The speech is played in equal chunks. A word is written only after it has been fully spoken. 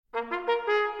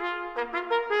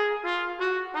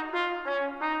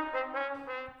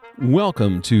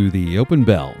Welcome to The Open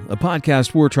Bell, a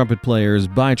podcast for trumpet players,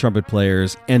 by trumpet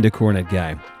players, and a cornet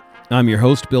guy. I'm your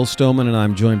host, Bill Stoneman, and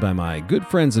I'm joined by my good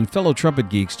friends and fellow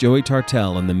trumpet geeks, Joey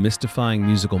Tartell and the mystifying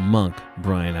musical monk,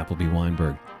 Bryan Appleby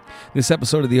Weinberg. This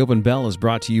episode of The Open Bell is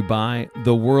brought to you by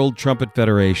the World Trumpet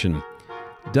Federation.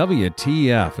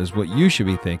 WTF is what you should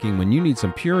be thinking when you need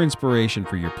some pure inspiration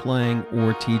for your playing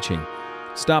or teaching.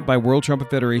 Stop by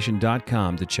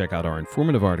worldtrumpetfederation.com to check out our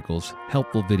informative articles,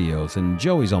 helpful videos, and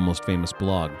Joey's almost famous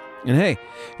blog. And hey,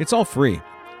 it's all free.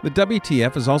 The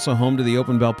WTF is also home to the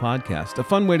Open Bell podcast, a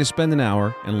fun way to spend an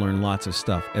hour and learn lots of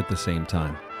stuff at the same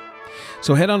time.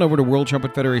 So head on over to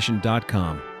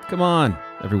worldtrumpetfederation.com. Come on,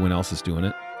 everyone else is doing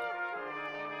it.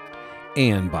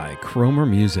 And by Cromer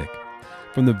Music.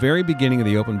 From the very beginning of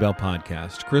the Open Bell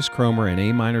podcast, Chris Cromer and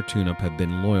A Minor Tune-Up have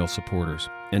been loyal supporters.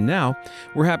 And now,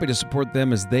 we're happy to support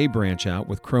them as they branch out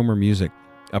with Cromer Music,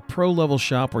 a pro-level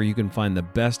shop where you can find the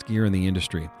best gear in the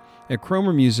industry. At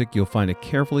Cromer Music, you'll find a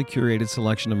carefully curated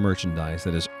selection of merchandise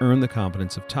that has earned the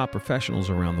confidence of top professionals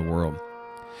around the world.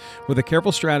 With a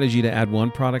careful strategy to add one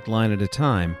product line at a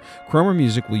time, Cromer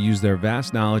Music will use their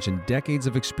vast knowledge and decades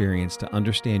of experience to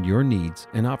understand your needs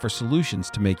and offer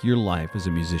solutions to make your life as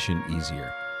a musician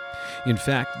easier. In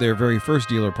fact, their very first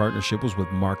dealer partnership was with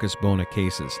Marcus Bona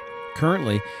Cases.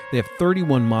 Currently, they have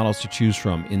 31 models to choose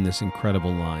from in this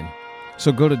incredible line.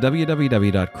 So go to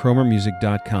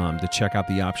www.cromermusic.com to check out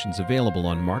the options available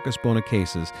on Marcus Bona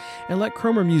Cases and let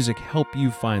Cromer Music help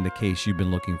you find the case you've been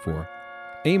looking for.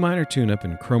 A Minor Tune-Up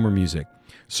and Cromer Music,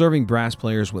 serving brass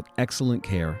players with excellent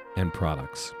care and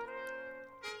products.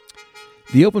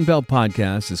 The Open Bell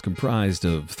podcast is comprised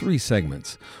of 3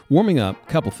 segments: warming up,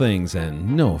 couple things,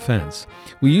 and no offense.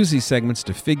 We use these segments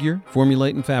to figure,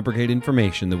 formulate, and fabricate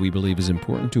information that we believe is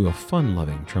important to a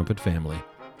fun-loving trumpet family.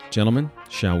 Gentlemen,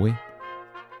 shall we?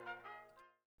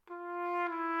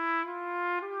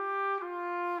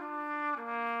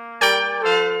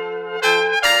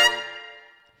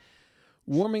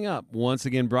 Warming up, once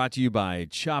again brought to you by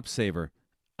Chop Saver.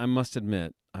 I must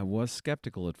admit, I was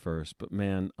skeptical at first, but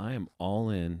man, I am all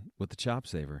in with the Chop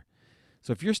Saver.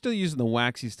 So if you're still using the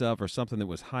waxy stuff or something that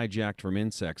was hijacked from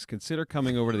insects, consider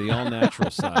coming over to the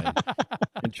all-natural side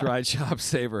and try Chop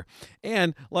Saver.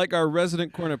 And like our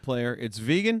resident cornet player, it's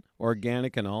vegan,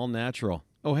 organic, and all-natural.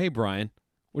 Oh, hey, Bryan,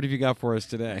 what have you got for us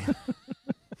today?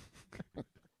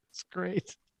 It's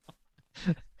great.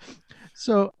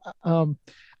 So,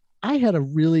 I had a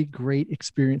really great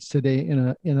experience today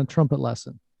in a trumpet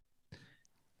lesson.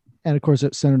 And of course,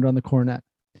 it's centered on the cornet.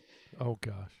 Oh,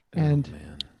 gosh. And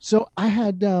man. so I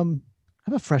had, I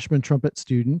have a freshman trumpet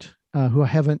student who I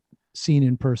haven't seen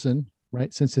in person,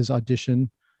 right, since his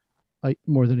audition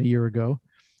more than a year ago.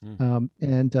 So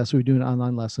we're doing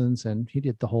online lessons, and he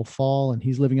did the whole fall, and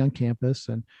he's living on campus.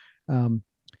 And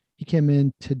he came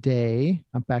in today.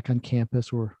 I'm back on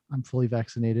campus, where I'm fully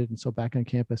vaccinated, and so back on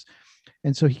campus.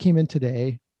 And so he came in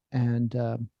today, and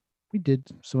we did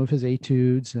some of his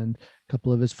etudes and a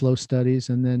couple of his flow studies.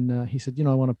 And then he said,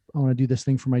 I want to do this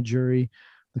thing for my jury,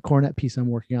 the cornet piece I'm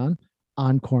working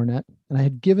on cornet. And I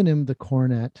had given him the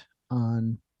cornet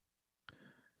on, I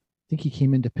think he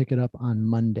came in to pick it up on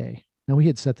Monday. Now, we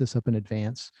had set this up in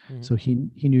advance, so he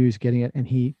knew he was getting it, and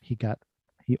he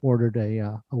ordered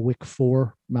a WIC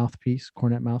 4 mouthpiece,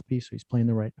 cornet mouthpiece, so he's playing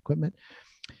the right equipment.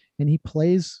 And he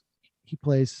plays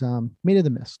Maid of the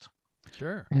Mist.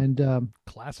 Sure. And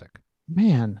classic.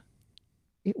 Man,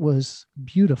 it was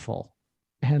beautiful,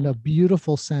 and a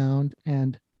beautiful sound,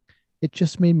 and it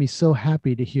just made me so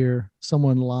happy to hear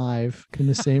someone live in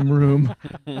the same room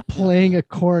playing a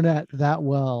cornet that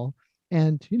well.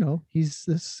 And he's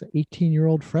this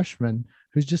 18-year-old freshman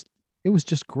who's it was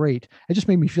just great. It just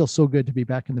made me feel so good to be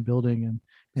back in the building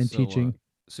and teaching.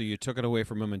 So you took it away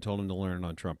from him and told him to learn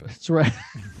on trumpet. That's right.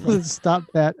 Let's stop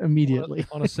that immediately.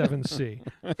 On a 7C.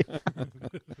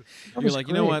 You're like, great.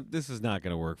 You know what? This is not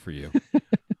going to work for you.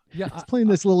 Yeah, I was playing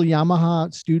this little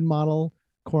Yamaha student model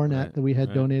cornet that we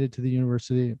had donated to the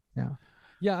university.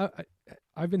 Yeah.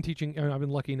 I've been teaching. I've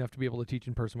been lucky enough to be able to teach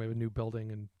in person. We have a new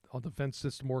building, and all the vent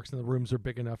system works, and the rooms are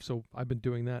big enough. So I've been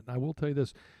doing that. And I will tell you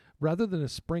this: rather than a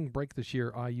spring break this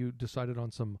year, IU decided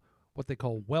on some what they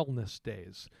call wellness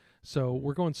days. So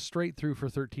we're going straight through for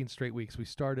 13 straight weeks. We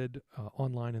started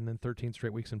online, and then 13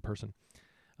 straight weeks in person.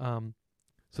 So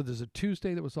there's a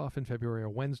Tuesday that was off in February, a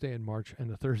Wednesday in March,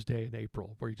 and a Thursday in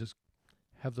April, where you just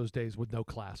have those days with no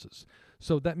classes.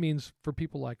 So that means for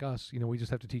people like us, we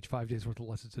just have to teach 5 days worth of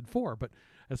lessons in 4. But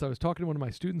as I was talking to one of my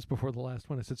students before the last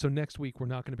one, I said, so next week we're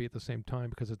not going to be at the same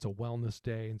time because it's a wellness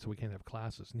day, and so we can't have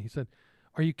classes. And he said,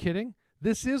 are you kidding?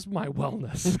 this is my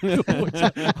wellness,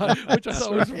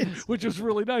 which was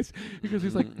really nice, because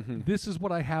he's like, this is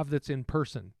what I have that's in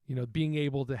person. Being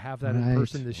able to have that in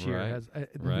person this year has,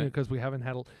 because we haven't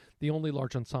had the only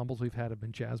large ensembles we've had have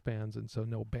been jazz bands, and so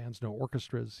no bands, no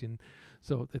orchestras, and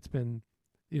so it's been,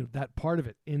 that part of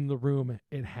it in the room,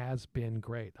 it has been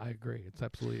great. I agree. It's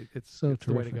absolutely, it's the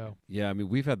way to go. Yeah, I mean,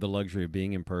 we've had the luxury of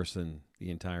being in person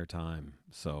the entire time,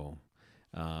 so.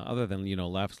 Other than,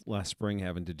 last spring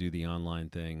having to do the online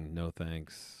thing, no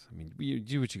thanks. I mean, you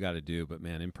do what you got to do, but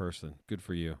man, in person, good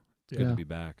for you. It's good to be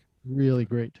back. Really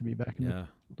great to be back in the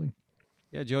building.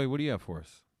 Yeah, Joey, what do you have for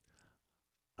us?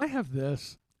 I have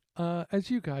this. As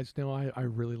you guys know, I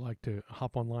really like to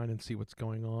hop online and see what's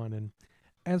going on. And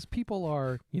as people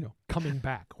are, coming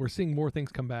back, we're seeing more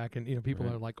things come back. And, people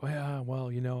are like, I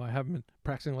haven't been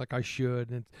practicing like I should.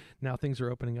 And now things are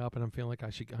opening up and I'm feeling like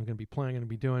I'm going to be playing and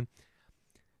be doing.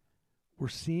 We're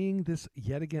seeing this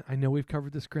yet again. I know we've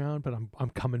covered this ground, but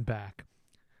I'm coming back.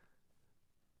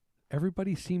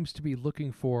 Everybody seems to be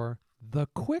looking for the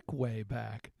quick way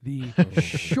back, the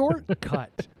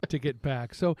shortcut to get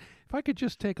back. So if I could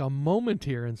just take a moment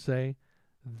here and say,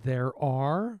 there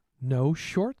are no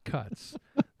shortcuts.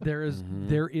 There is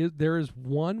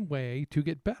one way to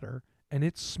get better, and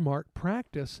it's smart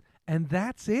practice, and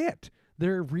that's it.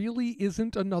 There really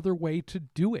isn't another way to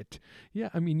do it. Yeah,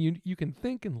 I mean, you can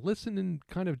think and listen and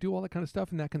kind of do all that kind of stuff,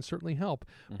 and that can certainly help.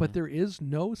 But there is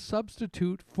no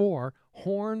substitute for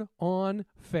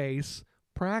horn-on-face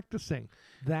practicing.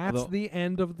 That's the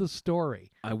end of the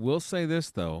story. I will say this,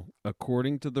 though.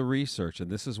 According to the research, and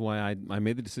this is why I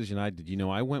made the decision I did.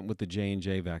 I went with the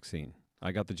J&J vaccine.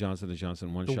 I got the Johnson &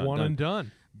 Johnson one-shot done. One and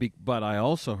done. But I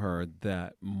also heard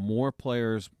that more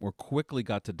players more quickly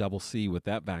got to double C with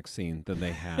that vaccine than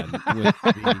they had with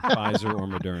the Pfizer or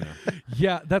Moderna.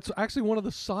 Yeah, that's actually one of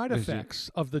the side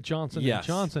effects of the Johnson &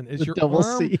 Johnson is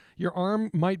your arm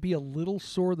might be a little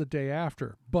sore the day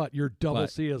after, but your double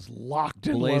C is locked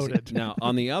and loaded. Now,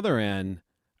 on the other end,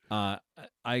 I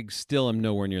still am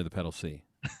nowhere near the pedal C.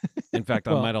 In fact,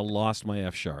 I might have lost my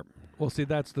F sharp. Well, see,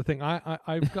 that's the thing.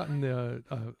 I've gotten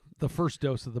the first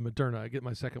dose of the Moderna. I get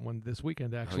my second one this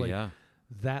weekend, actually. Oh, yeah.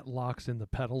 That locks in the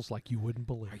pedals like you wouldn't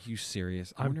believe. Are you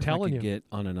serious? I'm telling you. Get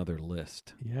on another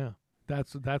list. Yeah.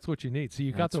 That's what you need. So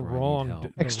you got the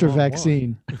wrong extra wrong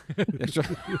vaccine.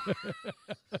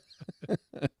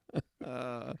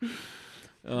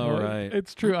 All right.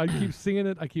 It's true. I keep seeing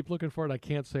it. I keep looking for it. I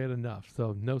can't say it enough.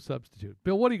 So no substitute.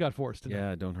 Bill, what do you got for us today?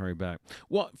 Yeah, don't hurry back.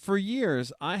 Well, for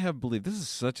years, I have believed, this is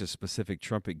such a specific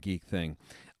trumpet geek thing.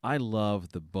 I love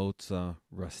the Bozza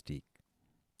Rustique.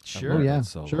 Sure.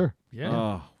 Sure. Yeah.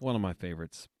 Oh, one of my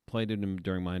favorites. Played it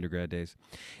during my undergrad days.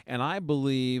 And I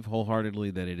believe wholeheartedly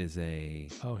that it is a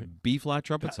B-flat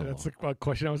trumpet solo. That's a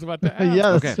question I was about to ask.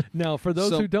 Yes. Okay. Now, for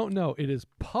those who don't know, it is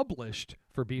published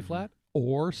for B-flat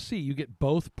or C. You get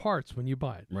both parts when you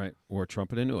buy it. Right. Or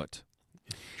trumpet and ut.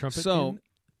 Trumpet and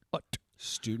ut.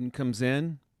 Student comes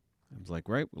in. I was like,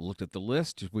 right, we looked at the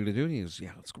list. What are we going to do? And he goes,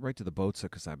 yeah, let's go right to the Bozza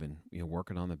because I've been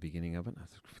working on the beginning of it. I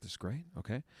thought, this is great.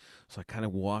 Okay. So I kind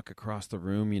of walk across the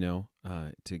room,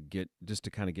 to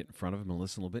kind of get in front of him and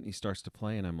listen a little bit. And he starts to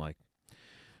play. And I'm like,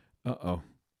 uh-oh.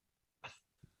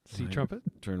 C trumpet?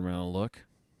 Turn around and look.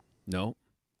 No.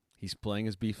 He's playing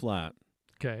his B flat.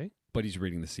 Okay. But he's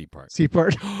reading the C part. C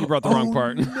part. He brought the wrong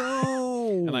part.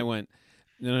 No. And I went,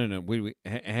 no. Wait,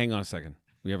 hang on a second.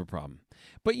 We have a problem.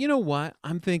 But you know what?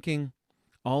 I'm thinking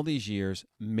all these years,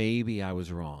 maybe I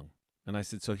was wrong. And I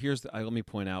said, so here's let me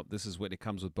point out, this is what it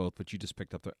comes with both, but you just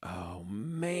picked up oh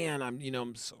man,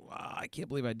 I'm so, I can't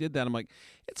believe I did that. I'm like,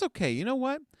 it's okay. You know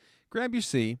what? Grab your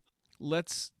C.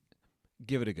 Let's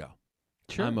give it a go.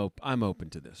 Sure. I'm open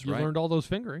to this, You right? learned all those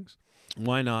fingerings.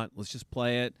 Why not? Let's just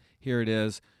play it. Here it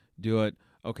is. Do it.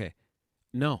 Okay.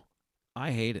 No,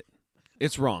 I hate it.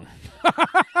 It's wrong.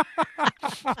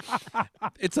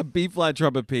 It's a B-flat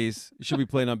trumpet piece. It should be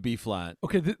played on B-flat.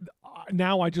 Okay,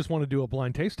 now I just want to do a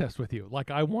blind taste test with you.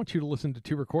 Like, I want you to listen to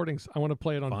two recordings. I want to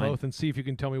play it on both and see if you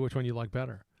can tell me which one you like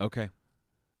better. Okay.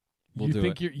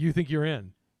 You think you're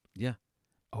in? Yeah.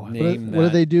 Oh, what do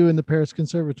they do in the Paris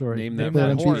Conservatory? Name that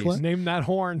horn. Name that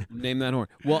horn. Name that horn.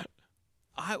 Well,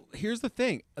 here's the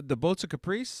thing. The Bozza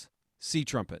Caprice, C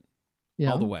trumpet.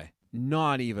 Yeah. All the way.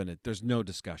 Not even there's no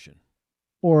discussion.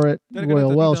 Or at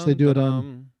Royal Welsh, they do it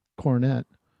on cornet.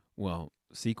 Well,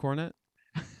 C cornet?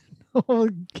 Oh,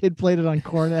 kid played it on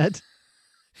cornet.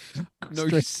 No,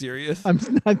 you're serious? I'm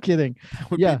not kidding. That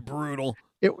would be brutal.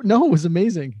 It was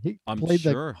amazing. He played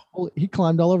sure. He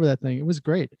climbed all over that thing. It was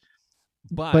great.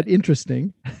 But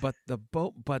interesting. But the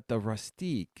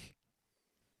Rustique,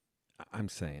 I'm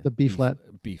saying. The B flat.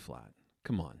 B flat.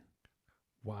 Come on.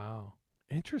 Wow.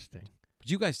 Interesting. But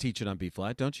you guys teach it on B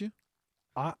flat, don't you?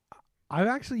 I've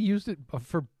actually used it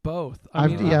for both.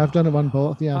 I've done it on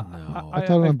both. Yeah, No. I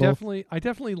taught it on both. I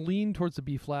definitely lean towards the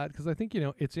B flat because I think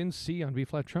it's in C on B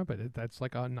flat trumpet. That's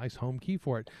like a nice home key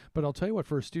for it. But I'll tell you what,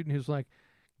 for a student who's like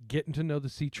getting to know the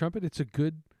C trumpet, it's a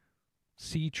good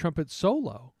C trumpet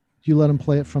solo. Do you let them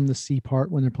play it from the C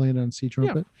part when they're playing it on C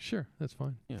trumpet? Yeah, sure, that's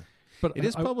fine. Yeah. But It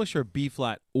is published for B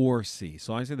flat or C,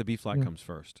 so I say the B flat comes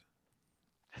first.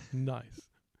 Nice.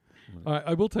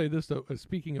 I will tell you this though.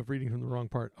 Speaking of reading from the wrong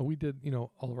part, we did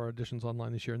all of our auditions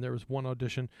online this year, and there was one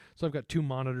audition. So I've got 2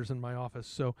 monitors in my office.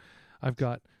 So I've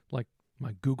got like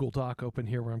my Google Doc open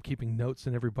here where I'm keeping notes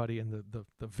and everybody, and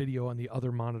the video on the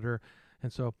other monitor.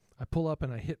 And so I pull up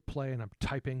and I hit play and I'm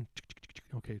typing.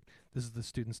 Okay, this is the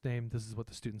student's name. This is what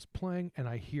the student's playing, and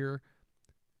I hear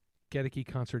Gedeke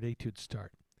Concert Etude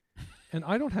start. And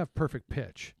I don't have perfect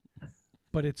pitch,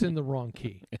 but it's in the wrong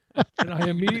key. And I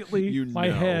immediately, my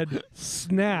head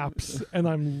snaps, and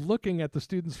I'm looking at the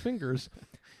student's fingers.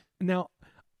 Now,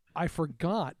 I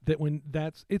forgot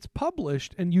that it's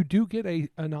published, and you do get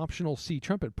an optional C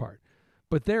trumpet part.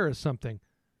 But there is something.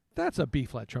 That's a B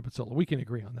flat trumpet solo. We can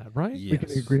agree on that, right? Yes. We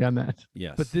can agree on that.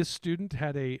 Yes. But this student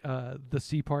had the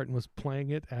C part and was playing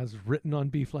it as written on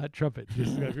B flat trumpet.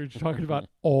 You're talking about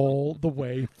all the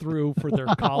way through for their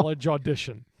college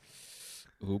audition.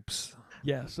 Oops.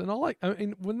 Yes, and I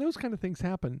mean, when those kind of things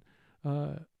happen,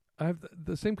 I have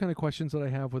the same kind of questions that I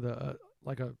have with a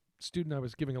student I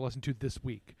was giving a lesson to this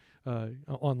week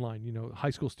online. High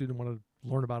school student wanted to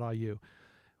learn about IU,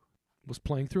 was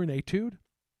playing through an etude,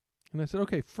 and I said,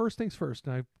 okay, first things first,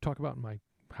 and I talk about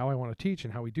how I want to teach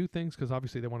and how we do things, because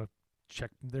obviously they want to check.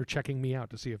 They're checking me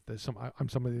out to see if I'm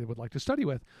somebody they would like to study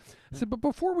with. I said, but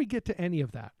before we get to any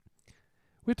of that,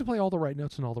 we have to play all the right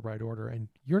notes in all the right order, and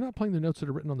you're not playing the notes that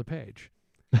are written on the page.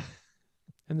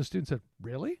 And the student said,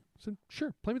 really? I said,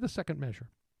 sure, play me the second measure.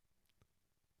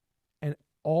 And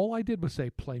all I did was say,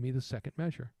 play me the second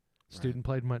measure. Student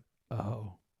played and went,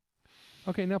 oh.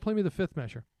 Okay, now play me the 5th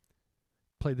measure.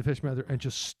 Played the 5th measure and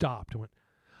just stopped and went,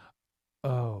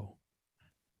 oh.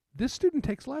 This student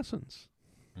takes lessons.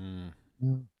 Mm.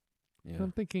 Yeah. And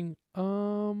I'm thinking,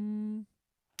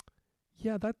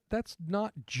 yeah, that's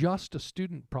not just a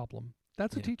student problem.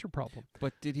 That's a teacher problem.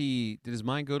 But did his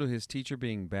mind go to his teacher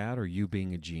being bad or you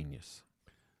being a genius?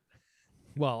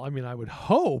 Well, I mean, I would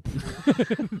hope.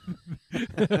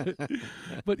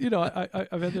 But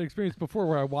I've had that experience before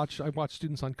where I watched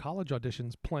students on college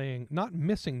auditions playing, not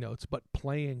missing notes, but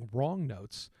playing wrong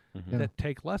notes that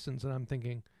take lessons, and I'm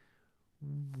thinking,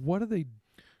 what are they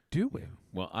doing?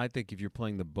 Well, I think if you're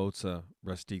playing the Bozza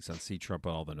Rustiques on C trumpet,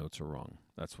 all the notes are wrong.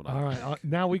 That's what All right,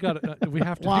 now we got to we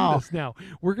have to do this now.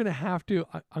 We're going to have to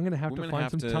I'm going to have to find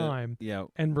some time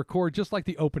and record just like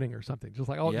the opening or something. Just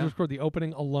like I'll just record the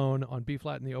opening alone on B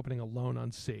flat and the opening alone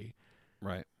on C.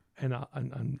 Right. And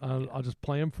I'll just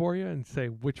play them for you and say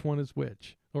which one is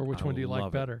which, or which one do you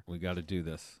like better. We got to do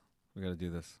this.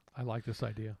 I like this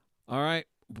idea. All right,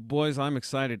 boys, I'm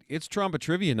excited. It's Tromba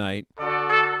Trivia night.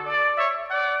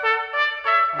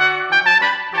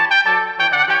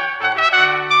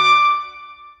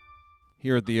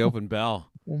 Here at the Open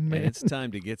Bell. Oh, man. And it's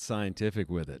time to get scientific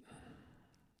with it.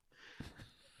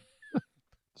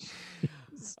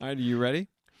 All right, are you ready?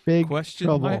 Big question.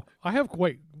 Trouble. I have.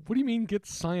 Wait, what do you mean get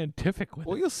scientific with it?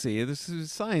 Well, you'll see. This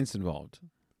is science involved.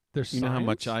 There's You know how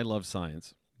much I love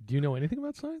science. Do you know anything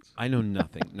about science? I know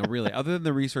nothing. No, really. Other than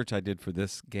the research I did for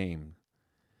this game.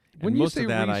 When and you most say of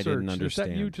that research, I didn't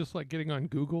understand. Is that you just like getting on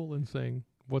Google and saying,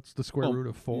 what's the square root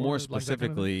of 4? More like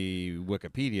specifically,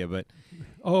 Wikipedia, but...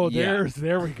 Oh,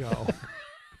 there we go.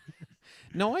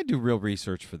 No, I do real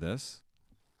research for this.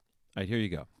 All right, here you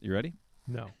go. You ready?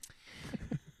 No.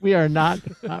 We are not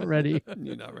ready.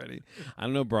 You're not ready. I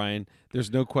don't know, Brian.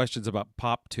 There's no questions about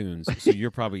pop tunes, so you're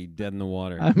probably dead in the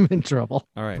water. I'm in trouble.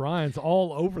 All right. Brian's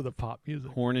all over the pop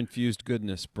music. Horn-infused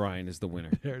goodness, Brian is the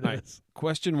winner. There it is. Right.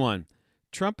 Question 1.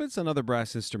 Trumpets and other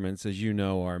brass instruments, as you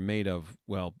know, are made of,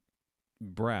 well,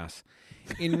 brass.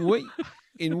 In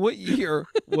what year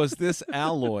was this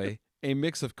alloy, a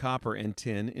mix of copper and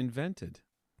tin, invented?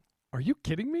 Are you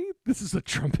kidding me? This is a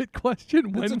trumpet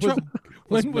question? When was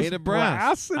was made of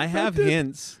brass? I have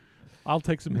hints. I'll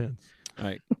take some hints. All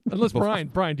right. Unless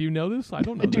Brian, do you know this? I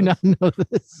don't know. I do not know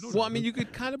this. Well, I mean, you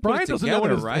could kind of put Brian it doesn't together,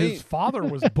 know when right? his father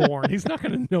was born. He's not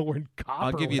going to know when copper.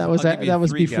 I'll give you. That I'll was give you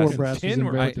 3 before guesses. brass was Tin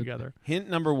were invented. together. Hint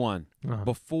number 1. Uh-huh.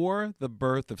 Before the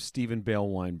birth of Stephen Bale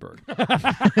Weinberg. There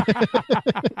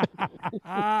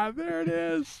it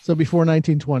is. So before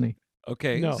 1920.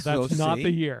 Okay. No, so that's not see?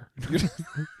 the year.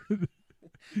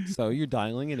 So you're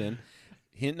dialing it in.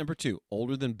 Hint number 2.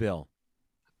 Older than Bill.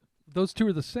 Those two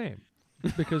are the same.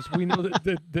 because we know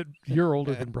that you're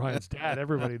older than Brian's dad.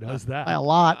 Everybody knows that. By a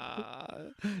lot.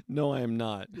 No, I am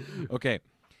not. Okay.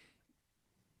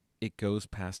 It goes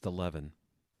past 11.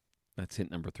 That's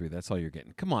hint number 3. That's all you're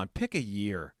getting. Come on, pick a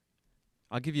year.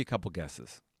 I'll give you a couple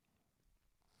guesses.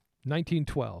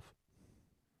 1912.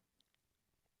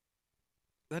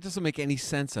 That doesn't make any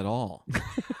sense at all.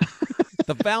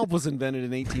 The valve was invented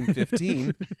in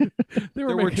 1815. There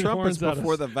were making trumpets horns out of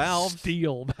before the valve.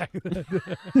 Steel back then.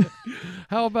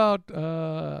 How about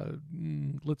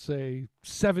let's say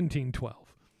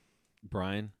 1712?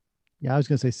 Brian? Yeah, I was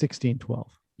going to say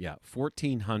 1612. Yeah,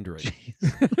 1400.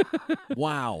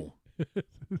 Wow.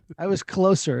 I was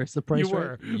closer. Is the price You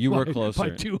right? were. You were closer. By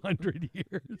 200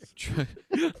 years.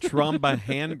 Tromba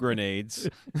hand grenades.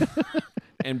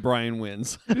 And Brian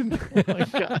wins. Oh my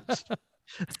gosh.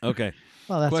 Okay.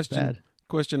 Well, that's bad.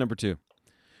 Question number 2.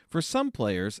 For some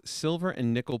players, silver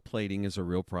and nickel plating is a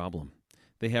real problem.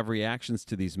 They have reactions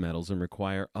to these metals and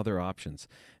require other options.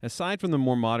 Aside from the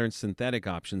more modern synthetic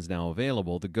options now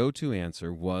available, the go-to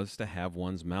answer was to have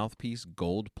one's mouthpiece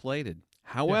gold-plated.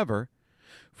 However,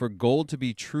 for gold to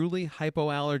be truly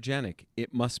hypoallergenic,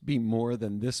 it must be more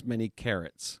than this many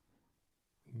carats.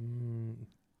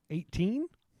 18?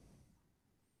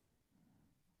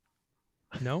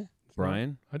 No?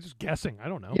 Brian? I'm just guessing. I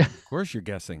don't know. Yeah. Of course you're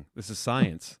guessing. This is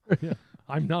science. Yeah.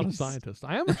 I'm not a scientist.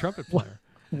 I am a trumpet player.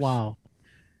 Wow.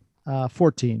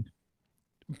 14.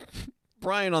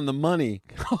 Brian on the money.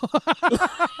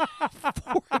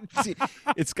 14.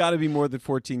 It's got to be more than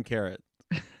 14 carat.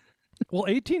 Well,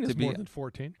 18 is To be- more than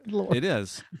 14. Lord. It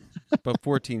is. But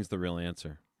 14 is the real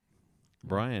answer.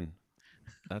 Brian,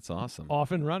 that's awesome.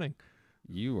 Off and running.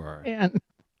 You are Man.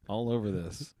 all over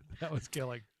this. That was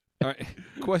killing. All right.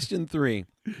 Question 3.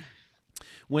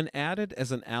 When added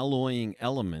as an alloying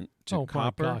element to Oh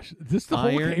copper, my gosh. Is this the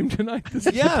whole iron- game tonight? This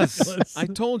is yes, ridiculous. I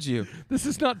told you. This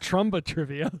is not Tromba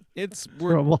Trivia. It's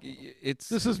Trouble.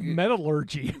 This is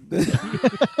metallurgy.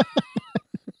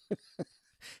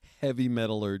 heavy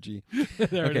metallurgy.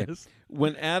 There Okay. it is.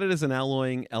 When added as an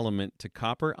alloying element to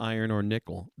copper, iron, or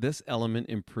nickel, this element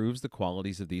improves the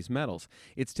qualities of these metals.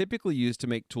 It's typically used to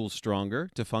make tools stronger,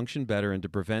 to function better, and to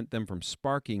prevent them from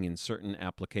sparking in certain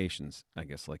applications. I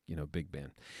guess like, big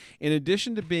band. In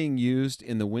addition to being used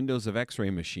in the windows of X-ray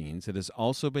machines, it has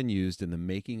also been used in the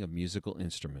making of musical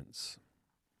instruments.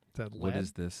 Is that lead? What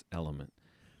is this element?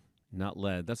 Not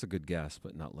lead. That's a good guess,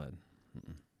 but not lead.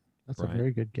 Mm-mm. That's Brian? a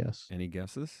very good guess. Any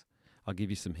guesses? I'll give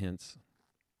you some hints.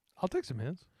 I'll take some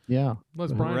hints. Yeah.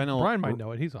 Unless Go ahead. Brian might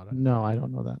know it. He's on it. No, I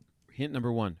don't know that. Hint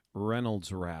number 1,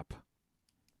 Reynolds wrap.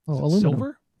 Oh, Is it aluminum.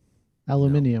 silver?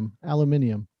 Aluminium.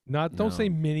 Aluminium. Don't No. say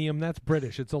minium. That's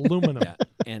British. It's aluminum. Yeah,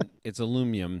 and it's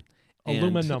aluminum. and-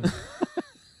 Aluminum.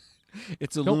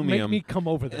 It's Don't aluminum. make me come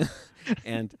over there.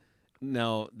 And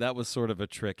no, that was sort of a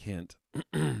trick hint.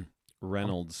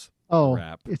 Reynolds Oh,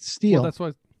 wrap. it's steel. Well, that's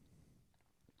why.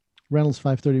 Reynolds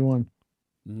 531.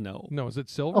 No. No, is it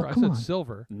silver? Oh, I come said on.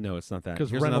 silver No, it's not that. because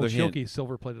Here's another Reynolds hint. Schilke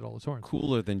silver plated all his horns.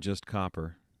 Cooler than just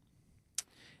copper.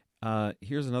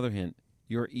 Here's another hint.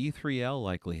 Your E3L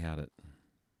likely had it.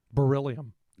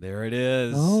 Beryllium. There it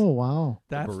is. Oh, wow.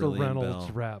 That's the beryllium Reynolds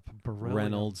bell. wrap. Beryllium.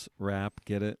 Reynolds wrap.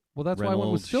 Get it? Well, that's why I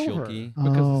went with Reynolds silver Schilke.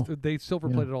 because Oh, they silver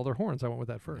plated all their horns. I went with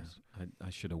that first. I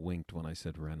should have winked when I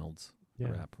said Reynolds Yeah,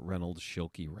 wrap. Reynolds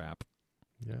Schilke wrap.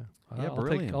 yeah. Yeah,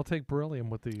 beryllium. I'll take beryllium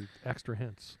with the extra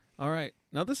hints. All right.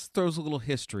 Now this throws a little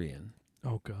history in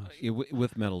Oh gosh,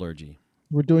 with metallurgy.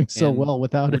 We're doing so And well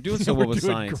without We're it. doing so well with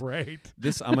doing science. great.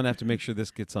 This I'm gonna have to make sure this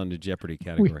gets onto Jeopardy We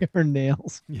category. are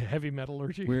nails. Yeah, heavy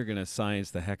metallurgy. We're gonna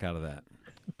science the heck out of that.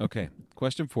 Okay.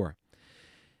 Question 4.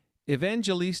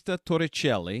 Evangelista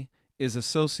Torricelli is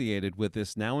associated with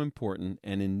this now important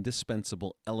and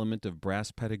indispensable element of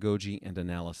brass pedagogy and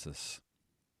analysis.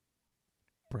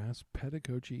 Brass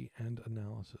pedagogy and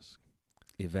analysis.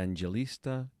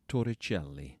 Evangelista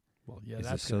Torricelli Well, yeah, is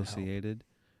that's gonna help. associated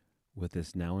with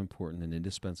this now important and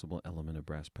indispensable element of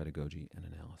brass pedagogy and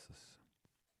analysis.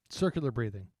 Circular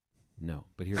breathing. No,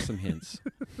 but here's some hints.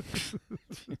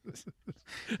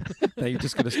 Now you're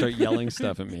just going to start yelling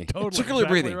stuff at me. Totally, Circular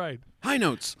exactly breathing. right. High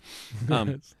notes.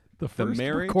 It's the first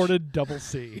marriage- recorded double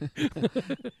C.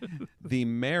 The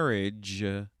marriage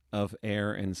of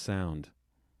air and sound.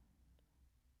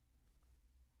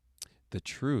 The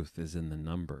truth is in the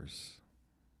numbers.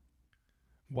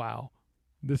 Wow,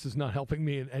 this is not helping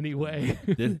me in any way.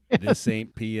 This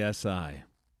ain't PSI.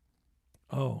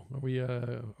 Oh, are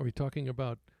we talking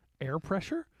about air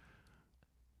pressure?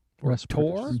 Or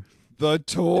Respirators. Tor? The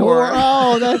Tor. Tor.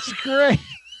 Oh, that's great.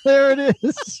 There it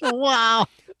is. Wow.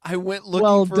 I went looking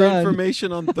Well for done.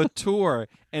 information on the Tor,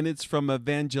 and it's from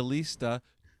Evangelista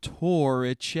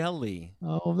Torricelli.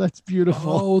 Oh, that's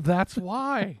beautiful. Oh, that's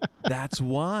why. That's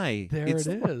why. There it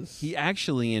is. He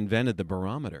actually invented the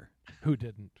barometer. Who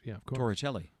didn't? Yeah, of course.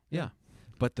 Torricelli. Yeah.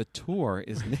 But the tour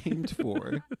is named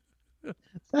for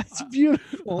That's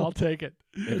beautiful. I'll take it.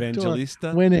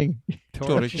 Evangelista Winning.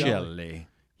 Torricelli.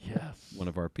 Yes. One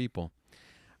of our people.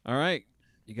 All right.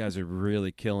 You guys are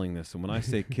really killing this. And when I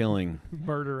say killing,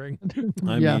 Murdering.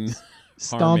 I Yes. mean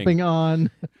Stomping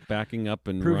on. backing up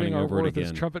and Proving running our over it worth as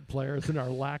again. trumpet players and our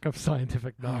lack of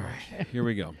scientific All knowledge. right. Here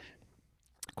we go.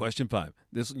 Question 5.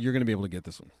 This you're going to be able to get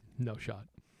this one. No shot.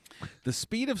 The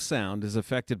speed of sound is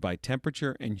affected by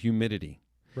temperature and humidity.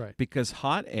 Right. Because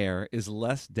hot air is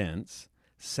less dense,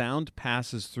 sound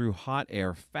passes through hot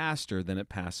air faster than it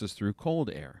passes through cold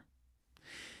air.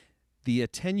 The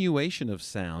attenuation of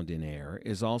sound in air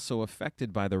is also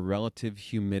affected by the relative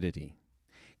humidity.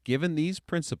 Given these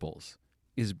principles,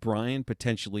 is Bryan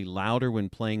potentially louder when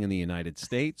playing in the United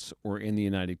States or in the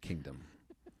United Kingdom?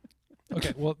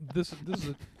 Okay, well, this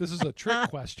is a trick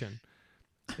question.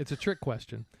 It's a trick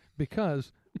question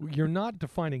because you're not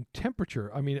defining temperature.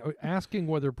 I mean, asking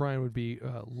whether Bryan would be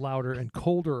louder and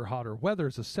colder or hotter weather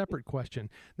is a separate question.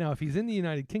 Now, if he's in the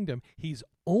United Kingdom, he's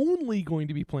only going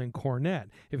to be playing cornet.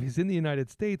 If he's in the United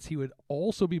States, he would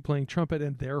also be playing trumpet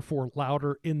and therefore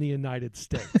louder in the United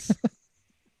States.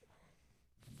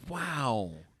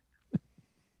 Wow.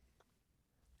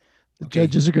 The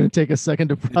judges are going to take a second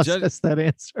to process that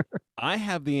answer. I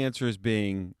have the answer as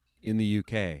being in the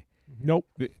UK. Nope.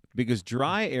 Because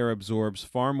dry air absorbs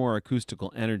far more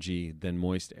acoustical energy than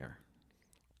moist air.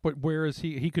 But where is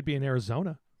he? He could be in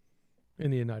Arizona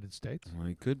in the United States, Well,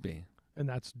 it could be. and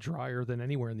that's drier than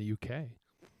anywhere in the UK.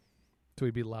 So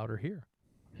he'd be louder here.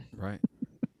 Right.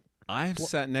 I've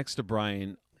sat next to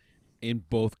Bryan in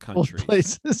both Both countries.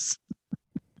 places.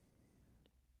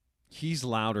 He's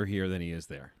louder here than he is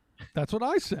there. That's what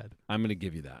I said. I'm going to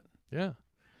give you that. Yeah.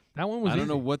 That one was I don't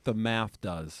know easy. what the math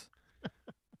does.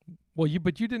 Well,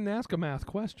 but you didn't ask a math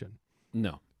question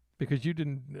No. because you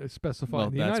didn't specify Well,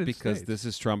 in the that's United because States. this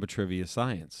is Tromba Trivia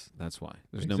science. That's why.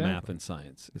 There's no math Exactly. in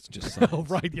science. It's just science. Oh,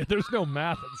 right. Yeah, there's no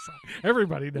math in science.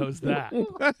 Everybody knows that.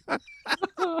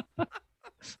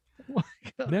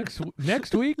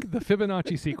 Next week, the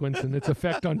Fibonacci sequence and its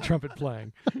effect on trumpet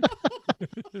playing.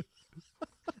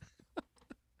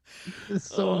 It's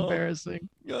so embarrassing.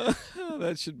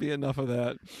 That should be enough of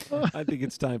that. I think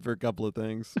it's time for a couple of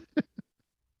things.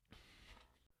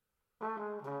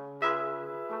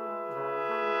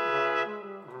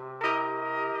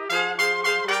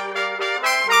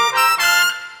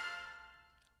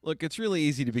 Look, it's really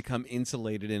easy to become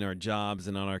insulated in our jobs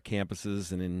and on our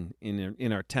campuses and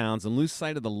in our towns and lose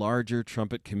sight of the larger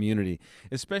trumpet community,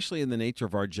 especially in the nature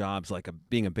of our jobs, like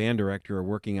being a band director or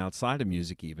working outside of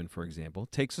music even, for example,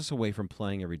 takes us away from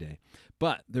playing every day.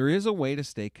 But there is a way to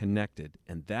stay connected,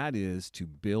 and that is to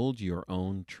build your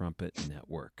own trumpet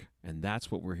network. And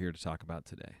that's what we're here to talk about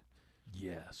today.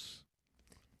 Yes.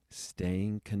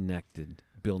 Staying connected,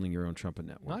 building your own trumpet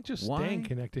network. Not just Why? staying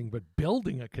connecting, but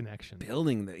building a connection.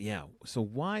 Building the, yeah. So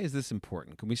why is this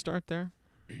important? Can we start there?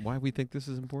 Why we think this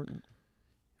is important?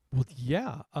 Well,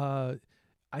 yeah.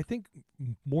 I think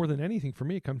more than anything for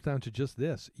me, it comes down to just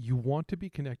this. You want to be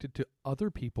connected to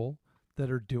other people that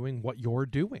are doing what you're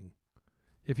doing.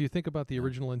 If you think about the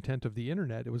original intent of the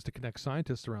internet, it was to connect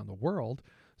scientists around the world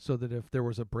so that if there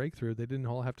was a breakthrough, they didn't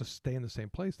all have to stay in the same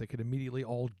place. They could immediately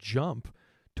all jump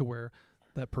to where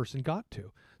that person got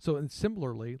to. So, and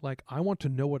similarly, like I want to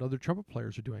know what other trumpet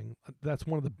players are doing. That's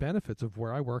one of the benefits of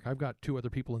where I work. I've got two other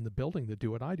people in the building that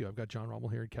do what I do. I've got John Rommel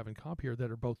here and Kevin Kopp here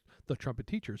that are both the trumpet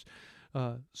teachers.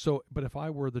 But if I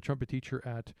were the trumpet teacher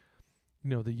at,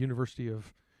 the University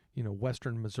of,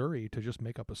 Western Missouri to just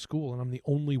make up a school and I'm the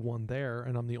only one there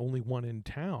and I'm the only one in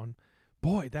town,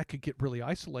 boy, that could get really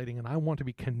isolating. And I want to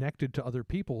be connected to other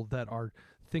people that are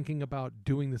thinking about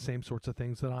doing the same sorts of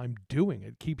things that I'm doing.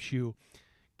 It keeps you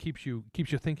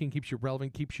thinking, keeps you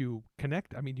relevant, keeps you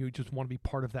connected. I mean, you just want to be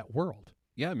part of that world.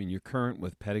 Yeah, I mean, you're current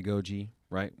with pedagogy,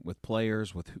 right? With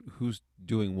players, with who's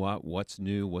doing what, what's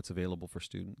new, what's available for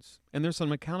students. And there's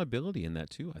some accountability in that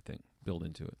too, I think, built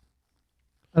into it.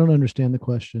 I don't understand the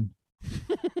question.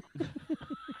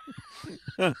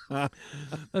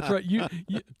 That's right. You,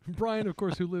 Bryan, of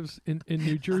course, who lives in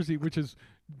New Jersey, which is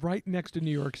right next to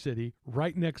New York City,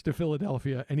 right next to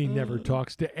Philadelphia, and he never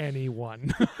talks to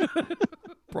anyone.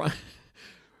 Bryan,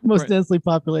 Most Right. densely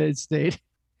populated state.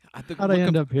 the How'd I look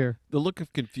end of- up here? The look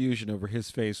of confusion over his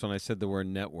face when I said the word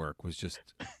network was just,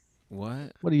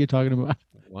 what? What are you talking about?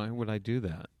 Why would I do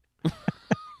that?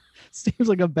 Seems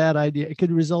like a bad idea. It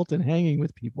could result in hanging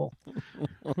with people.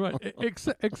 Right.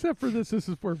 Except for this is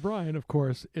where Bryan, of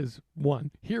course, is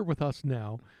here with us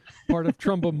now, part of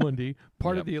Tromba Mundi,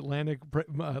 part of the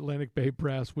Atlantic Bay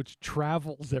Brass, which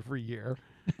travels every year.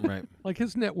 Right. Like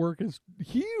his network is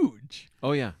huge.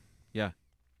 Oh yeah, yeah.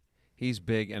 He's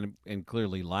big and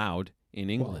clearly loud in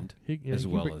England He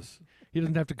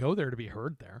doesn't have to go there to be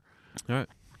heard there. All right.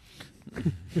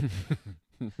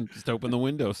 Just open the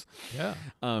windows. Yeah.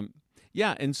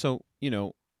 Yeah, and so,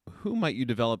 who might you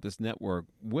develop this network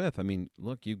with? I mean,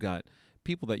 look, you've got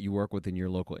people that you work with in your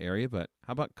local area, but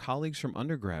how about colleagues from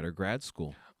undergrad or grad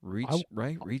school? Reach out.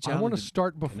 I want to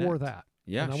start before connect. that.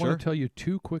 Yeah, and I sure. want to tell you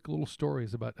two quick little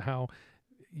stories about how,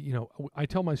 I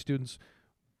tell my students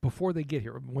before they get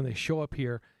here, when they show up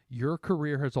here, your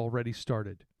career has already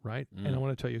started, right? And I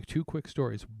want to tell you two quick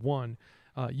stories. One,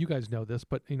 you guys know this,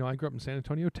 but, I grew up in San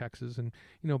Antonio, Texas, and,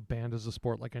 band is a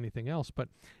sport like anything else. But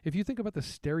if you think about the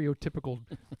stereotypical,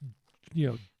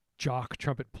 jock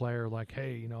trumpet player, like,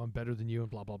 hey, I'm better than you and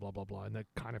blah, blah, blah, blah, blah, and that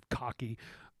kind of cocky,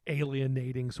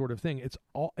 alienating sort of thing.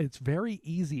 It's very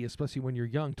easy, especially when you're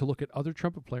young, to look at other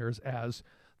trumpet players as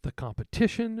the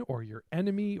competition or your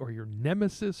enemy or your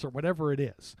nemesis or whatever it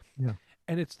is. Yeah.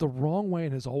 And it's the wrong way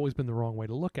and has always been the wrong way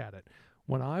to look at it.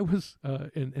 When I was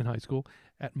in high school,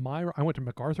 I went to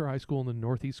MacArthur High School in the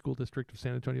Northeast School District of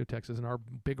San Antonio, Texas, and our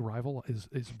big rival is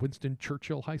Winston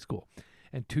Churchill High School.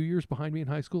 And 2 years behind me in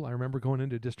high school, I remember going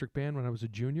into district band when I was a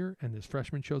junior, and this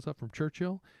freshman shows up from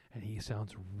Churchill, and he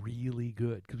sounds really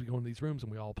good because we go into these rooms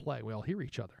and we all play. We all hear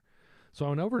each other. So I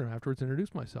went over to him afterwards and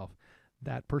introduced myself.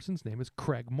 That person's name is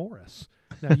Craig Morris.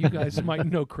 Now, you guys might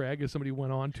know Craig as somebody who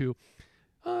went on to,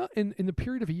 in the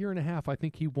period of a year and a half, I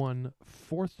think he won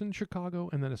fourth in Chicago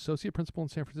and then associate principal in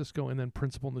San Francisco and then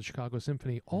principal in the Chicago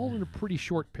Symphony, all in a pretty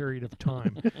short period of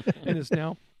time, and is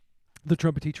now the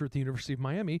trumpet teacher at the University of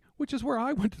Miami, which is where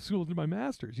I went to school to do my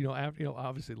master's.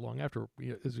 Obviously long after,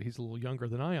 he's a little younger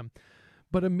than I am,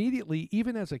 but immediately,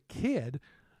 even as a kid,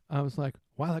 I was like,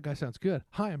 "Wow, that guy sounds good.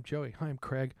 Hi, I'm Joey. Hi, I'm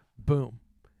Craig." Boom.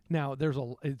 Now,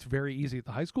 it's very easy at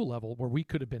the high school level where we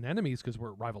could have been enemies because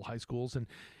we're rival high schools, and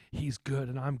he's good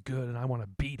and I'm good and I want to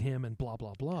beat him and blah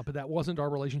blah blah. But that wasn't our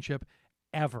relationship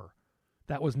ever.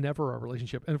 That was never our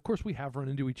relationship. And of course, we have run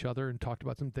into each other and talked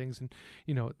about some things, and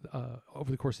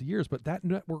over the course of years. But that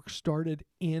network started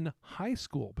in high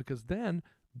school because then,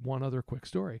 one other quick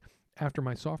story. After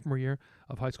my sophomore year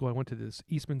of high school, I went to this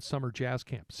Eastman Summer Jazz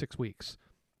Camp, 6 weeks,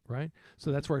 right?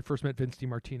 So that's where I first met Vince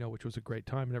DiMartino, which was a great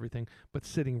time and everything. But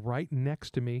sitting right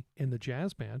next to me in the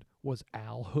jazz band was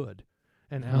Al Hood.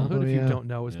 And Al Hood, if you don't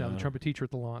know, is now the trumpet teacher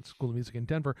at the Lawrence School of Music in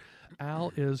Denver.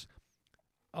 Al is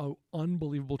an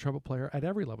unbelievable trumpet player at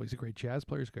every level. He's a great jazz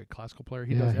player. He's a great classical player.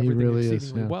 He does everything really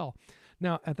exceedingly well.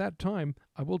 Now, at that time,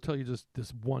 I will tell you just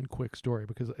this one quick story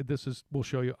because will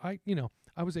show you, I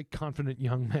was a confident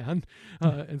young man.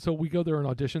 And so we go there and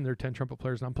audition. There are 10 trumpet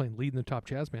players, and I'm playing lead in the top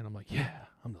jazz band. I'm like, yeah,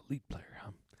 I'm the lead player.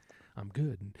 I'm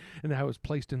good. And I was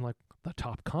placed in like the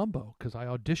top combo because I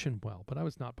auditioned well, but I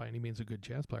was not by any means a good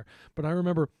jazz player. But I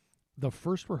remember the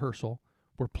first rehearsal,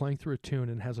 we're playing through a tune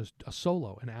and has a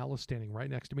solo, and Al is standing right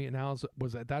next to me. And Al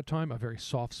was at that time a very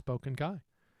soft-spoken guy.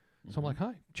 So I'm like,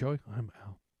 hi, Joey, I'm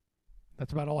Al.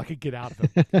 That's about all I could get out of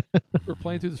him. We're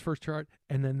playing through this first chart,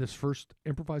 and then this first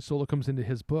improvised solo comes into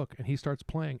his book, and he starts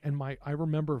playing. And I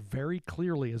remember very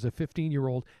clearly as a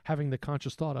 15-year-old having the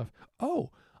conscious thought of,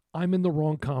 oh, I'm in the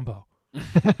wrong combo.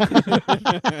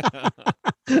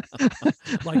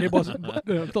 Like it wasn't,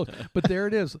 but there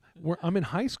it is. I'm in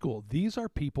high school. These are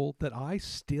people that I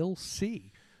still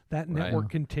see. That network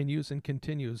continues and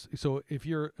continues. So if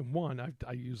you're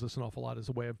I use this an awful lot as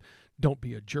a way of don't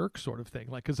be a jerk sort of thing.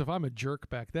 Like, because if I'm a jerk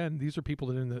back then, these are people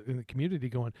that in the community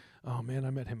going, oh man, I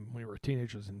met him when we were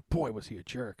teenagers and boy, was he a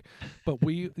jerk. But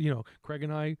we, Craig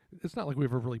and I, it's not like we've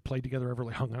ever really played together, ever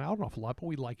really hung out an awful lot, but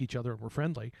we like each other and we're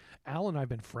friendly. Al and I have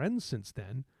been friends since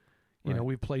then.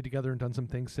 We've played together and done some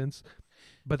things since.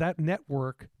 But that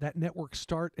network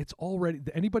it's already,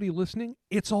 anybody listening,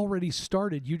 it's already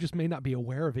started. You just may not be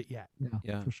aware of it yet.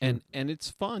 Yeah. For sure. And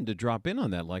it's fun to drop in on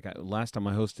that. Like last time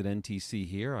I hosted NTC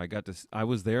here, I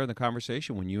was there in the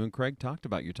conversation when you and Craig talked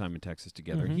about your time in Texas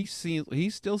together. Mm-hmm. He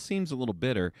still seems a little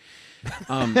bitter.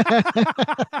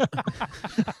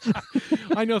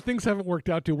 I know things haven't worked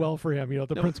out too well for him.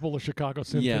 The principal of Chicago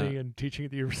Symphony and teaching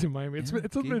at the University of Miami. It's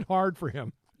been hard for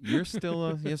him. You're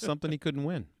still something he couldn't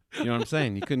win. You know what I'm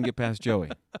saying? He couldn't get past Joey.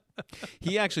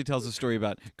 He actually tells a story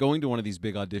about going to one of these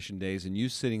big audition days and you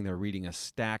sitting there reading a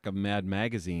stack of Mad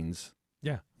magazines.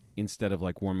 Yeah. instead of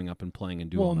like warming up and playing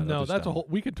and doing all that no, other that's stuff. a whole.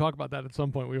 We could talk about that at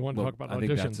some point. We want to talk about I auditions.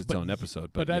 think that's its own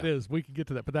episode. But that is, we could get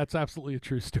to that. But that's absolutely a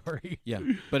true story. Yeah,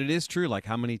 but it is true. Like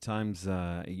how many times,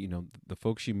 the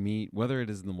folks you meet, whether it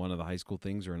is in one of the high school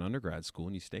things or an undergrad school,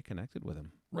 and you stay connected with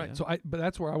them. Right. Yeah. So but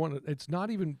that's where I want to. It's not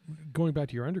even going back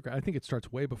to your undergrad. I think it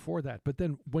starts way before that. But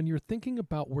then when you're thinking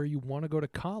about where you want to go to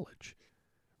college,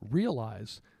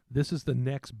 realize this is the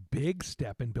next big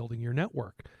step in building your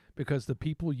network, because the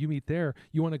people you meet there,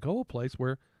 you want to go a place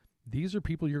where these are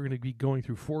people you're going to be going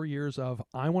through 4 years of,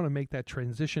 I want to make that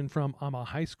transition from I'm a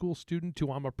high school student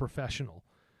to I'm a professional.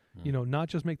 Not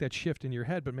just make that shift in your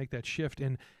head, but make that shift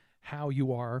in how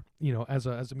you are, as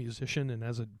a musician and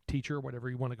as a teacher, whatever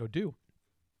you want to go do.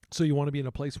 So you want to be in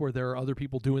a place where there are other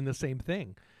people doing the same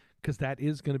thing, because that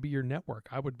is going to be your network.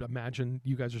 I would imagine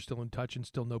you guys are still in touch and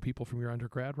still know people from your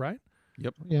undergrad, right?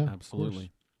 Yep. Yeah,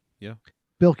 Absolutely. Yeah.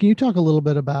 Bill, can you talk a little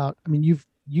bit about,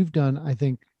 you've done, I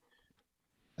think,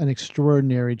 an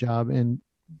extraordinary job in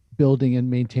building and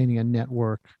maintaining a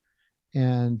network.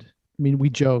 And we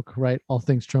joke, right? All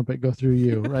things trumpet go through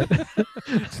you, right?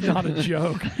 It's not a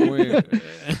joke.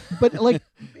 But like,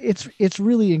 it's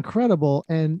really incredible.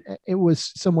 And it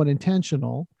was somewhat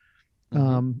intentional.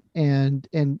 And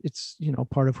it's,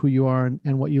 part of who you are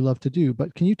and what you love to do.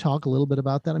 But can you talk a little bit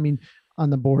about that? On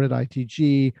the board at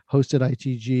ITG, hosted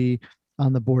ITG,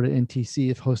 on the board at NTC,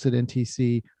 if hosted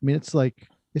NTC.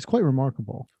 It's quite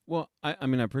remarkable. Well, I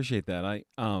appreciate that.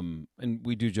 And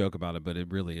we do joke about it, but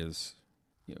it really is,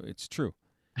 it's true.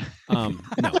 No,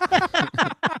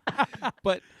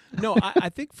 but no, I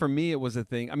think for me, it was a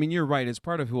thing. You're right. It's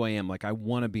part of who I am. Like, I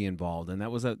want to be involved. And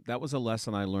that was a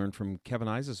lesson I learned from Kevin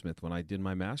Eisensmith when I did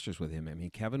my master's with him.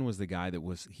 Kevin was the guy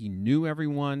he knew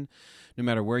everyone, no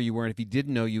matter where you were. And if he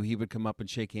didn't know you, he would come up and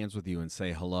shake hands with you and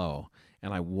say hello.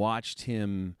 And I watched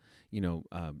him, to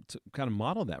kind of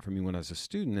model that for me when I was a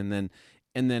student.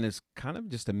 And then it's kind of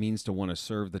just a means to want to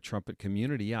serve the trumpet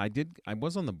community. Yeah, I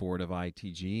was on the board of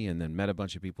ITG and then met a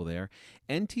bunch of people there.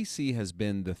 NTC has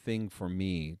been the thing for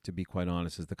me, to be quite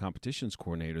honest, as the competitions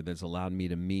coordinator that's allowed me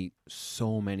to meet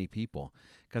so many people,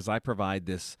 because I provide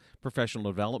this professional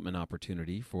development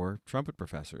opportunity for trumpet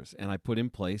professors. And I put in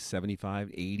place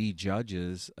 75, 80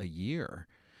 judges a year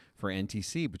for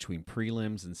NTC between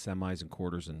prelims and semis and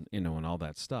quarters and and all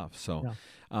that stuff. So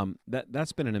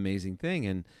that's been an amazing thing.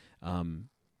 And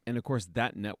of course,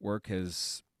 that network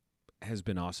has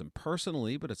been awesome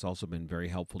personally, but it's also been very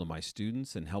helpful to my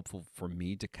students and helpful for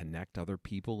me to connect other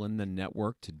people in the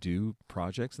network to do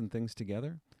projects and things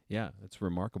together. Yeah, it's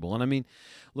remarkable. And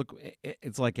look,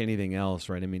 it's like anything else,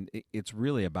 right? It's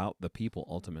really about the people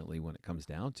ultimately when it comes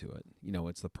down to it.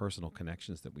 It's the personal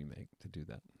connections that we make to do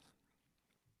that.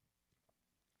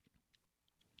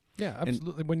 Yeah,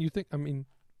 absolutely. When you think, I'm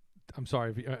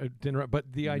sorry to interrupt,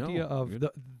 but the idea of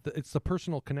it's the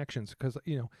personal connections, because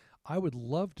I would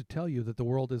love to tell you that the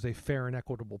world is a fair and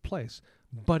equitable place,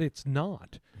 but it's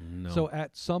not. No. So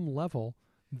at some level,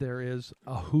 there is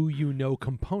a who you know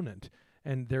component,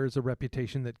 and there is a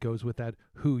reputation that goes with that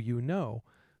who you know.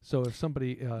 So if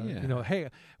somebody, hey,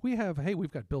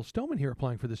 we've got Bill Stoneman here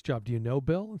applying for this job. Do you know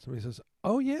Bill? And somebody says,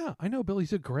 oh yeah, I know Bill.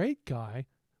 He's a great guy.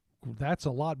 That's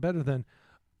a lot better than,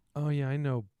 oh yeah, I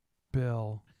know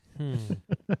Bill.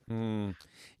 Yeah,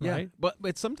 right?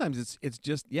 but sometimes it's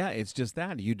just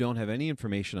that you don't have any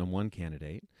information on one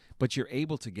candidate, but you're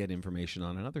able to get information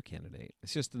on another candidate.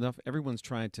 It's just enough. Everyone's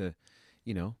trying to,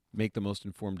 make the most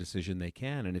informed decision they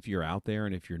can. And if you're out there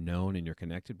and if you're known and you're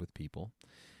connected with people,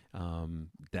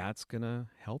 that's gonna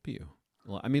help you.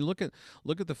 Well, look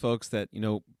at the folks that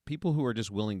people who are just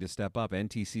willing to step up.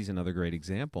 NTC's another great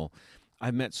example.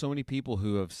 I've met so many people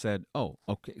who have said, oh,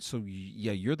 okay, so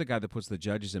yeah, you're the guy that puts the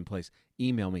judges in place.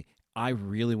 Email me. I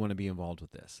really want to be involved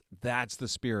with this. That's the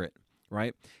spirit,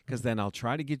 right? Because then I'll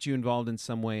try to get you involved in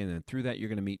some way, and then through that, you're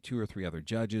going to meet 2 or 3 other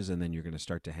judges, and then you're going to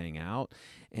start to hang out.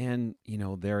 And,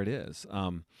 there it is.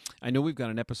 I know we've got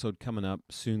an episode coming up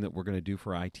soon that we're going to do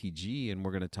for ITG, and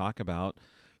we're going to talk about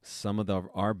some of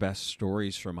our best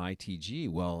stories from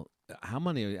ITG. Well, how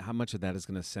much of that is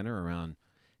going to center around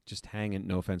just hanging,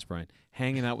 no offense, Bryan,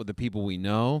 hanging out with the people we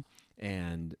know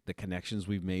and the connections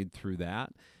we've made through that.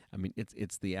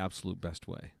 It's the absolute best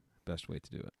way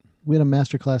to do it. We had a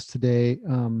masterclass today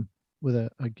with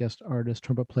a guest artist,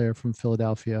 trumpet player from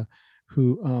Philadelphia,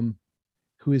 who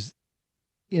is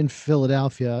in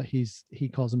Philadelphia. He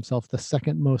calls himself the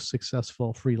second most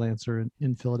successful freelancer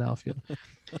in Philadelphia.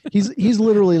 he's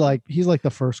literally he's like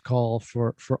the first call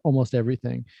for almost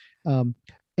everything.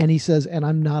 And he says, and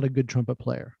I'm not a good trumpet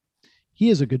player. He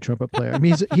is a good trumpet player.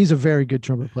 He's a very good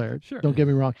trumpet player. Sure. Don't get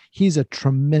me wrong. He's a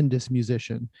tremendous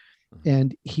musician.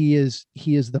 and he is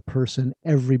the person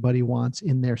everybody wants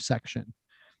in their section.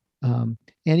 And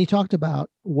he talked about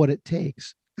what it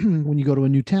takes when you go to a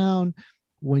new town,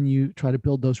 when you try to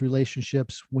build those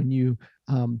relationships, when you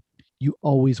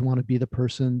always want to be the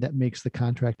person that makes the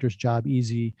contractor's job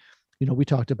easy. We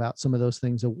talked about some of those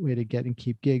things, a way to get and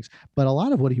keep gigs, but a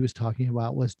lot of what he was talking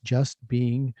about was just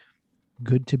being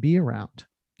good to be around,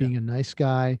 being a nice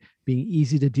guy, being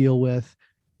easy to deal with,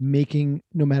 making,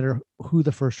 no matter who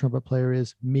the first trumpet player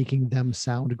is, making them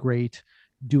sound great,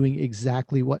 doing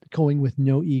exactly going with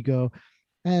no ego.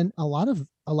 And a lot of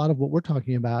what we're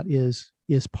talking about is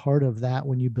part of that.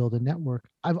 When you build a network,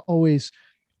 I've always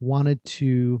wanted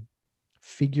to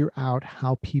figure out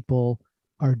how people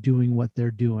are doing what they're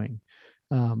doing.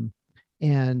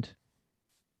 And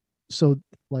so,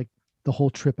 like, the whole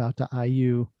trip out to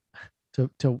IU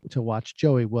to watch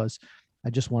Joey was, I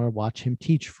just want to watch him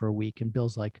teach for a week. And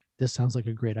Bill's like, this sounds like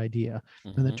a great idea.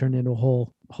 And that turned into a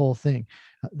whole thing,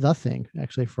 the thing,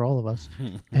 actually, for all of us.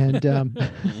 And,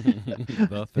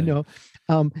 The thing.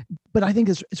 But I think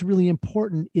it's really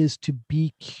important is to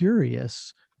be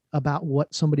curious about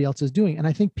what somebody else is doing. And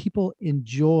I think people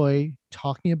enjoy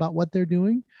talking about what they're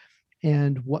doing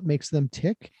and what makes them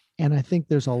tick. And I think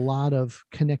there's a lot of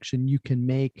connection you can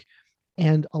make,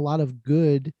 and a lot of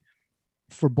good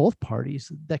for both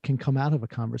parties that can come out of a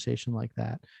conversation like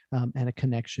that, and a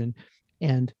connection,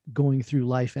 and going through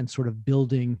life and sort of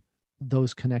building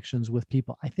those connections with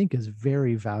people, I think is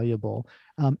very valuable,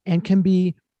 and can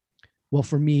be, well,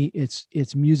 for me,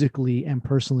 it's musically and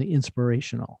personally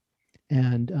inspirational.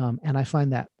 And I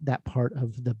find that part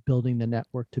of the building the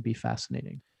network to be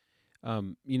fascinating. I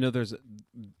know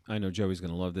Joey's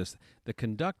going to love this. The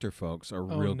conductor folks are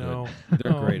real no. good.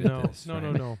 They're great at this. No,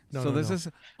 right? no. So there's this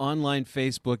online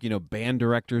Facebook, band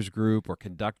directors group or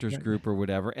conductors group or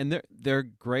whatever, and they're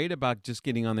great about just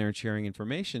getting on there and sharing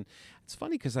information. It's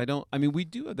funny because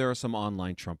there are some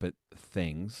online trumpet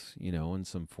things, in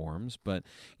some forums, but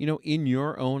in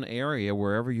your own area,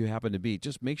 wherever you happen to be,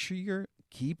 just make sure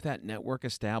keep that network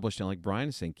established, and like Bryan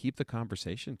is saying, keep the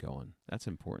conversation going. That's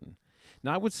important.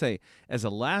 Now, I would say, as a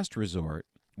last resort,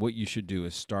 what you should do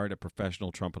is start a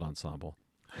professional trumpet ensemble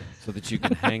so that you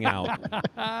can hang out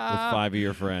with 5 of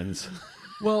your friends.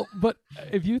 Well, but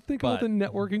if you think about the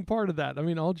networking part of that,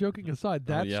 all joking aside,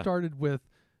 that started with,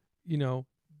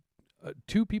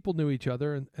 2 people knew each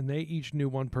other, and they each knew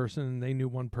one person, and they knew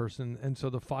one person. And so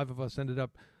the 5 of us ended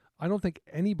up, I don't think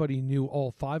anybody knew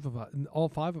all 5 of us, all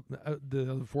 5 of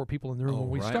the other 4 people in the room when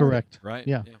we started. Correct. Right.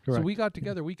 Yeah. Correct. So we got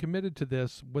together, we committed to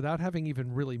this without having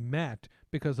even really met,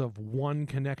 because of one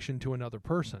connection to another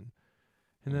person.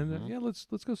 And then,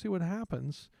 let's go see what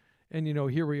happens. And,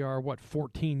 here we are,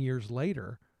 14 years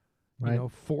later, right.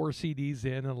 4 CDs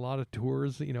in and a lot of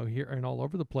tours, here and all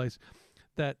over the place,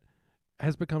 that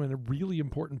has become a really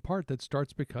important part that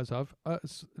starts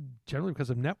generally because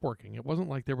of networking. It wasn't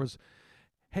like there was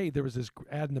this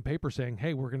ad in the paper saying,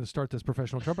 hey, we're going to start this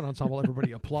professional trumpet ensemble,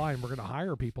 everybody apply, and we're going to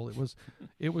hire people.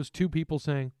 It was 2 people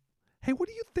saying, hey, what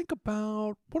do you think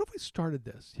about, what if we started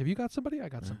this? Have you got somebody? I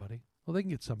got somebody. Well, they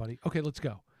can get somebody. Okay, let's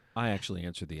go. I actually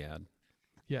answered the ad.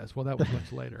 Yes, well, that was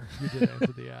much later. You did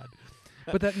answer the ad.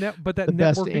 But that the networking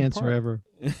best answer part, ever.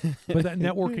 But that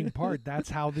networking part, that's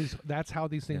how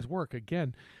these things work.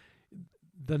 Again,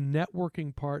 the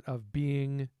networking part of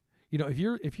being,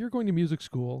 if you're going to music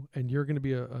school and you're going to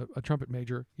be a trumpet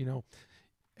major,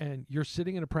 and you're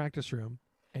sitting in a practice room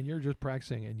and you're just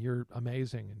practicing and you're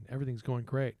amazing and everything's going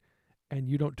great, and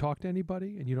you don't talk to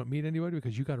anybody and you don't meet anybody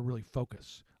because you got to really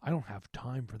focus. I don't have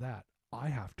time for that. I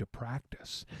have to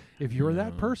practice. If you're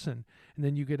that person, and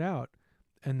then you get out,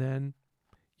 and then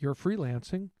you're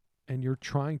freelancing and you're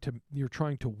trying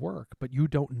to work, but you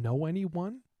don't know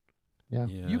anyone. Yeah.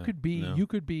 You could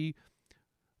be,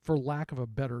 for lack of a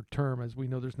better term, as we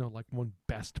know, there's no one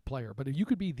best player, but if you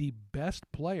could be the best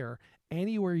player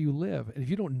anywhere you live, and if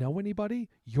you don't know anybody,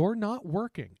 you're not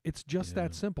working. It's just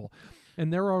that simple.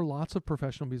 And there are lots of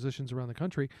professional musicians around the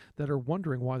country that are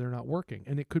wondering why they're not working,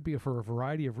 and it could be for a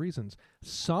variety of reasons.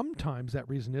 Sometimes that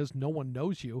reason is no one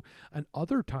knows you, and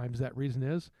other times that reason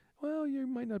is, well, you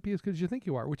might not be as good as you think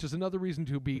you are, which is another reason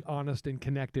to be honest and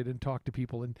connected and talk to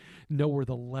people and know where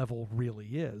the level really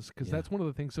is. Because that's one of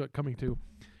the things that coming to,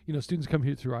 students come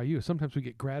here through IU. Sometimes we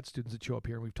get grad students that show up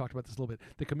here, and we've talked about this a little bit.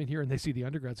 They come in here and they see the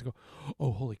undergrads and go,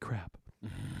 oh, holy crap.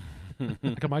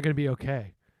 Like, am I going to be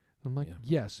okay? I'm like,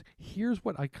 yes. Here's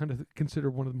what I kind of consider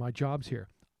one of my jobs here.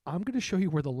 I'm going to show you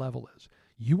where the level is.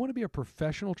 You want to be a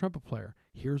professional trumpet player.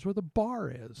 Here's where the bar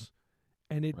is,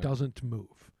 and it doesn't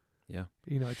move. Yeah.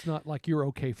 It's not like you're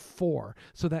okay for.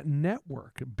 So that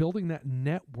network, building that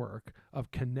network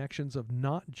of connections, of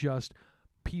not just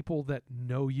people that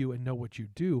know you and know what you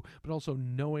do, but also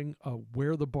knowing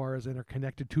where the bar is and are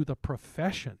connected to the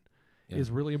profession is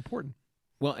really important.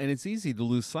 Well, and it's easy to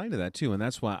lose sight of that too, and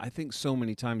that's why I think so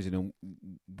many times,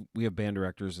 we have band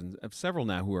directors and several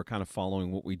now who are kind of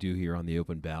following what we do here on the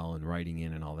Open Bell and writing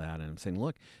in and all that, and I'm saying,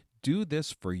 look, do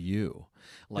this for you.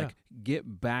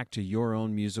 Get back to your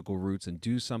own musical roots and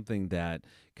do something that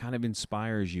kind of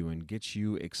inspires you and gets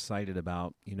you excited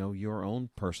about, your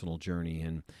own personal journey,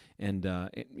 and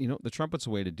the trumpet's a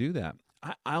way to do that.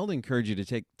 I'll encourage you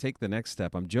to take the next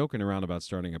step. I'm joking around about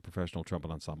starting a professional trumpet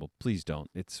ensemble. Please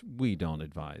don't. We don't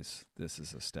advise this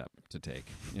is a step to take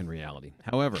in reality.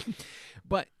 However,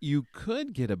 but you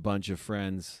could get a bunch of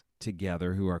friends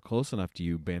together who are close enough to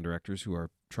you, band directors who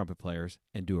are trumpet players,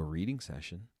 and do a reading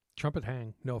session. Trumpet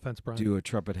hang. No offense, Bryan. Do a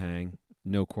trumpet hang.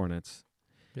 No cornets.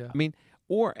 Yeah. I mean,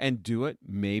 and do it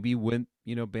maybe with,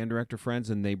 band director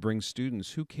friends, and they bring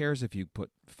students. Who cares if you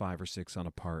put 5 or 6 on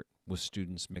a part with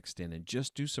students mixed in, and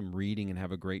just do some reading and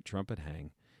have a great trumpet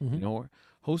hang, or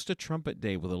host a trumpet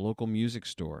day with a local music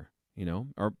store,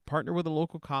 or partner with a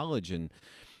local college and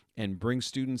bring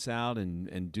students out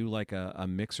and do like a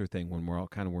mixer thing when we're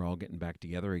all getting back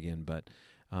together again. But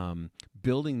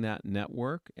building that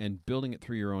network and building it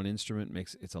through your own instrument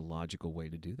it's a logical way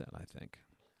to do that, I think.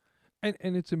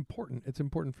 And it's important. It's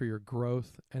important for your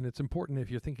growth, and it's important if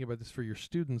you're thinking about this for your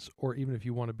students, or even if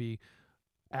you want to be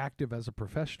active as a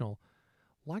professional.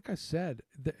 Like I said,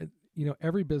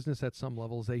 every business at some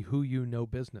level is a who you know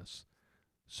business.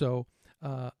 So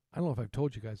I don't know if I've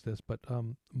told you guys this, but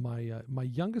my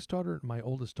youngest daughter and my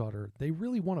oldest daughter, they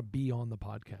really want to be on the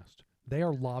podcast. They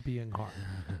are lobbying hard.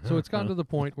 So it's gotten to the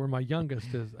point where my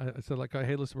youngest is, I said, like,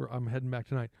 hey, listen, I'm heading back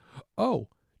tonight. Oh,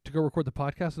 to go record the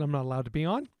podcast and I'm not allowed to be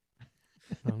on?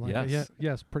 I'm like,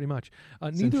 yes, pretty much.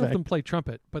 Neither of them play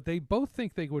trumpet, but they both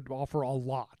think they would offer a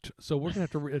lot. So we're going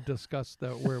to have to discuss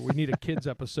where we need a kids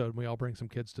episode, and we all bring some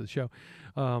kids to the show.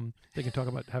 They can talk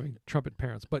about having trumpet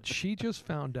parents. But she just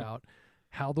found out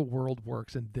how the world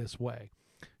works in this way.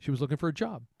 She was looking for a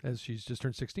job. As she's just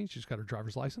turned 16, she's got her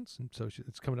driver's license, and so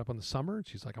it's coming up on the summer, and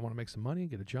she's like, I want to make some money and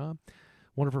get a job.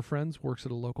 One of her friends works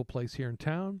at a local place here in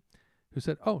town who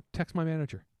said, oh, text my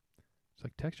manager. It's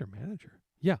like, text your manager?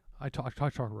 Yeah, I talked to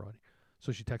her already.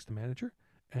 So she texted the manager,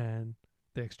 and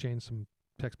they exchanged some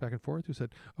texts back and forth. Who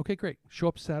said, okay, great. Show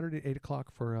up Saturday at 8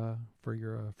 o'clock for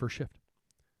your first shift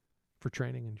for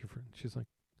training. And she's like,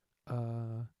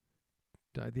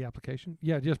 the application?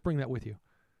 Yeah, just bring that with you.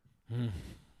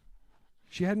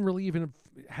 She hadn't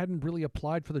really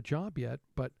applied for the job yet,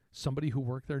 but somebody who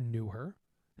worked there knew her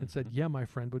and said, yeah, my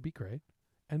friend would be great.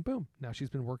 And boom, now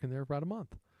she's been working there about a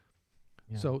month.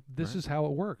 Yeah, so this is how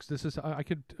it works. This is I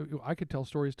could tell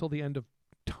stories till the end of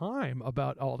time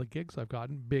about all the gigs I've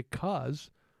gotten because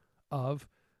of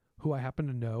who I happen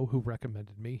to know who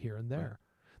recommended me here and there.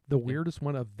 Right. The weirdest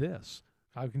one of this,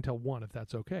 I can tell one if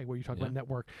that's okay, where you talk about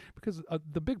network, because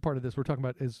the big part of this we're talking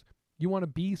about is you want to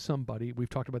be somebody. We've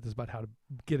talked about this about how to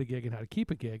get a gig and how to keep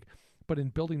a gig, but in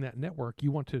building that network,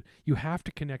 you have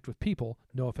to connect with people.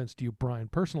 No offense to you, Bryan,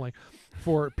 personally,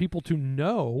 for people to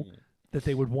know that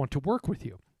they would want to work with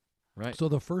you. Right. So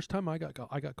the first time I got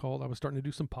called, I was starting to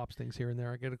do some pops things here and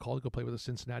there. I get a call to go play with the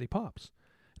Cincinnati Pops.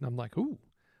 And I'm like, ooh,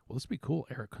 well, this would be cool.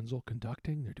 Eric Kunzel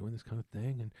conducting. They're doing this kind of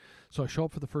thing. And so I show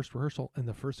up for the first rehearsal, and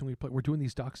the first thing we play, we're doing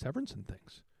these Doc Severinsen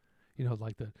things.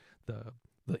 Like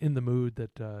the In the Mood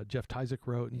that Jeff Tyzik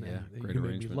wrote, and great You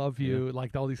Made Me Love You,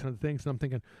 like all these kind of things. And I'm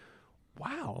thinking,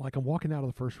 wow, like I'm walking out of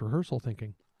the first rehearsal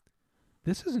thinking,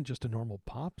 this isn't just a normal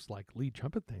Pops like lead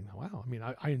trumpet thing. Wow. I mean,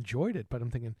 I enjoyed it, but I'm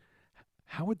thinking,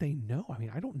 how would they know? I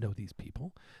mean, I don't know these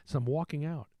people. So I'm walking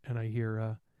out and I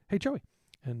hear, hey, Joey.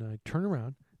 And I turn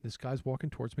around. This guy's walking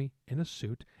towards me in a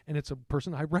suit, and it's a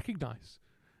person I recognize.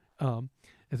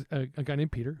 It's a guy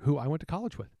named Peter, who I went to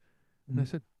college with. And I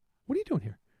said, what are you doing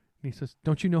here? And he says,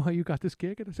 don't you know how you got this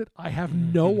gig? And I said, I have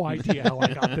no idea how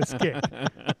I got this gig.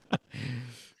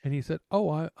 And he said,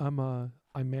 oh,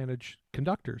 I manage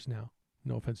conductors now.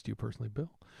 No offense to you personally,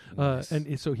 Bill. Nice.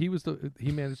 And so he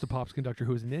managed the Pops conductor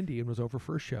who was in Indy and was over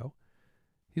for a show.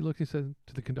 He looked and said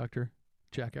to the conductor,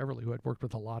 Jack Everly, who had worked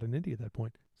with a lot in Indy at that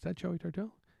point, is that Joey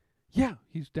Tartell? Yeah,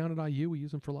 he's down at IU. We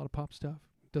use him for a lot of pop stuff.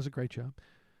 Does a great job.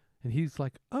 And he's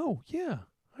like, oh, yeah,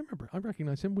 I remember. I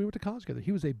recognize him. We went to college together.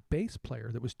 He was a bass player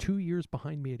that was 2 years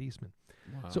behind me at Eastman.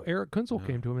 Wow. So Eric Kunzel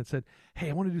came to him and said, hey,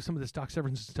 I want to do some of this Doc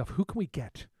Severinsen stuff. Who can we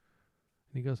get?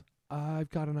 And he goes, I've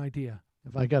got an idea.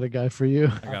 If I got a guy for you.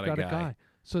 I've got a guy.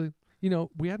 So,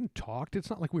 we hadn't talked. It's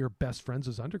not like we were best friends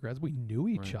as undergrads. We knew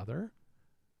each other.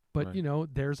 But,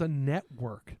 there's a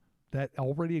network that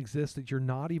already exists that you're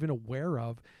not even aware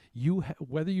of.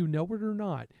 Whether you know it or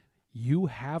not, you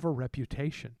have a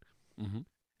reputation. Mm-hmm.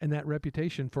 And that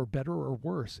reputation, for better or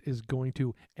worse, is going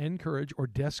to encourage or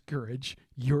discourage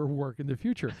your work in the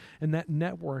future. And that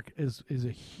network is a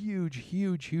huge,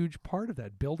 huge, huge part of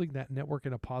that. Building that network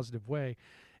in a positive way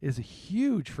is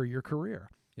huge for your career.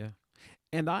 Yeah.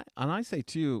 And I say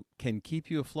too, can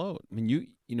keep you afloat. I mean,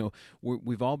 you know,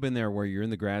 we've all been there where you're in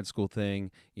the grad school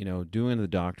thing, you know, doing the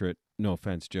doctorate. No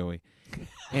offense, Joey.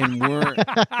 And we're,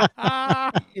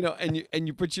 you know,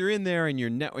 but you're in there and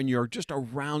you're just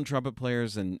around trumpet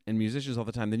players and musicians all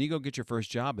the time. Then you go get your first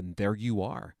job and there you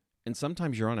are. And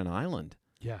sometimes you're on an island.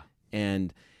 Yeah.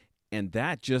 And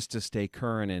that, just to stay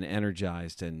current and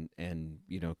energized and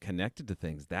you know, connected to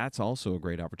things, that's also a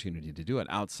great opportunity to do it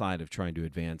outside of trying to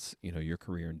advance, you know, your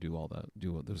career and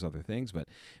do those other things. But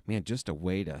man, just a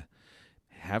way to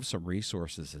have some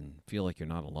resources and feel like you're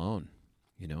not alone,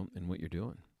 you know, in what you're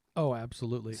doing. Oh,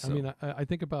 absolutely. So- I mean, I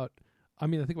think about,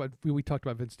 we talked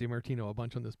about Vince DiMartino a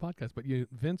bunch on this podcast, but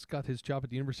Vince got his job at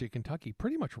the University of Kentucky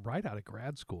pretty much right out of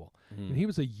grad school. Mm. And he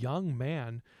was a young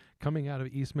man coming out of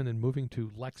Eastman and moving to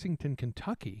Lexington,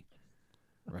 Kentucky,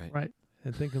 Right.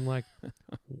 and thinking like,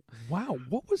 wow,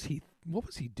 what was he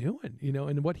doing? You know,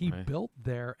 and what he Right. built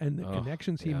there and the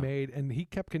connections he yeah. made, and he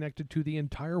kept connected to the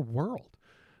entire world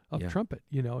of Yeah. trumpet.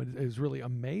 You know, it is really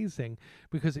amazing,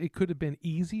 because it could have been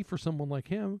easy for someone like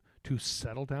him to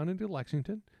settle down into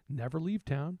Lexington, never leave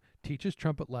town, teach his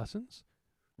trumpet lessons,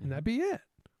 and that'd be it.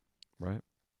 Right.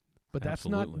 But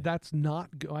Absolutely. that's not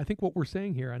I think what we're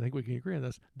saying here, I think we can agree on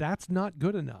this, that's not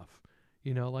good enough.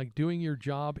 You know, like doing your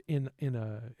job in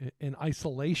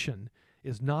isolation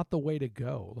is not the way to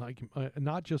go. Like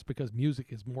not just because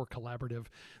music is more collaborative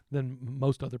than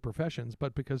most other professions,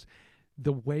 but because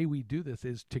the way we do this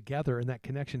is together, and that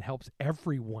connection helps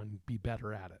everyone be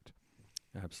better at it.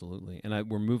 Absolutely. And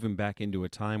we're moving back into a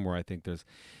time where I think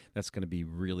that's going to be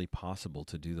really possible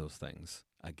to do those things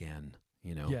again,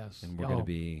 you know. Yes. And we're going to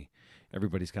be,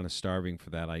 everybody's kind of starving for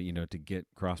that, you know, to get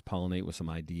cross-pollinate with some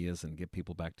ideas and get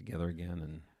people back together again.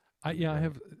 And I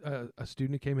have a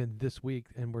student who came in this week,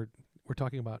 and we're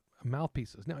talking about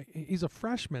mouthpieces. Now, he's a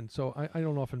freshman, so I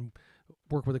don't often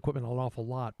work with equipment an awful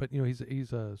lot, but, you know,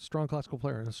 he's a strong classical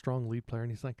player and a strong lead player,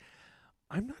 and he's like,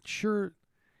 I'm not sure,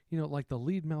 you know, like the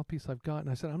lead mouthpiece I've got. And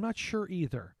I said, I'm not sure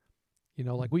either. You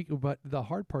know, like but the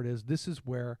hard part is, this is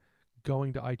where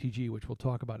going to ITG, which we'll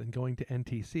talk about, and going to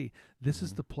NTC, this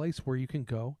is the place where you can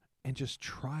go and just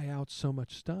try out so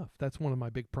much stuff. That's one of my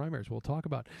big primaries we'll talk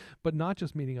about. But not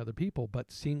just meeting other people,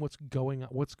 but seeing what's going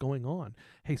on.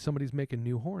 Hey, somebody's making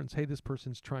new horns. Hey, this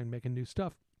person's trying making new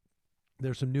stuff.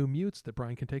 There's some new mutes that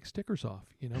Bryan can take stickers off,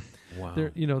 you know. wow.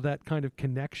 There, you know, that kind of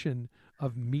connection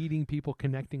of meeting people,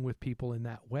 connecting with people in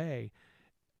that way,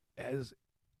 as,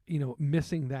 you know,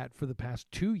 missing that for the past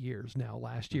 2 years now,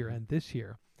 last year and this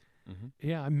year. Mm-hmm.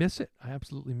 Yeah, I miss it. I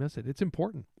absolutely miss it. It's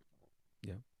important.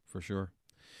 Yeah, for sure.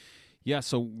 Yeah,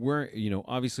 so we're, you know,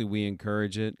 obviously we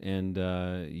encourage it, and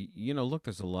you know, look,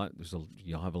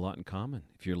 you'll have a lot in common.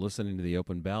 If you're listening to the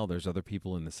Open Bell, there's other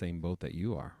people in the same boat that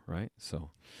you are, right?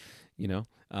 So, you know,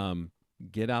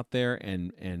 get out there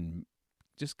and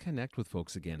just connect with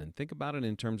folks again, and think about it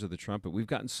in terms of the trumpet. We've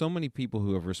gotten so many people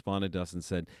who have responded to us and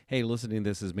said, hey, listening to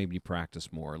this has made me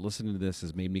practice more. Listening to this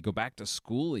has made me go back to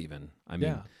school even. I mean,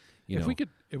 Yeah. you know.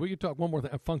 If we could talk one more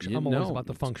thing, function. You I'm always know, about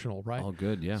the it's functional, right? All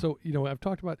good, yeah. So, you know, I've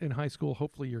talked about in high school,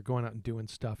 hopefully you're going out and doing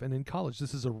stuff. And in college,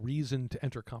 this is a reason to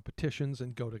enter competitions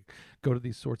and go to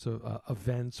these sorts of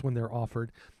events when they're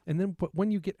offered. And then, but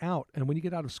when you get out, and when you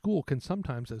get out of school, can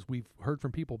sometimes, as we've heard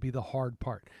from people, be the hard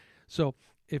part. So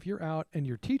if you're out and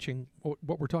you're teaching,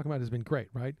 what we're talking about has been great,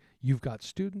 right? You've got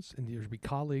students and there'll be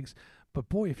colleagues. But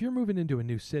boy, if you're moving into a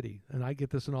new city, and I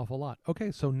get this an awful lot,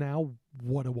 okay, so now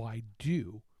what do I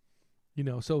do? You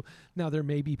know, so now there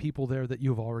may be people there that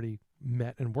you've already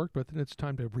met and worked with, and it's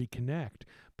time to reconnect.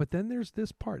 But then there's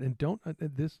this part, and don't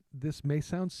this may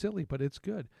sound silly, but it's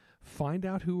good. Find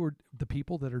out who are the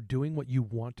people that are doing what you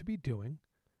want to be doing.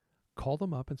 Call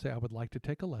them up and say, I would like to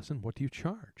take a lesson. What do you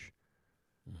charge?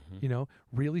 Mm-hmm. You know,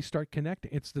 really start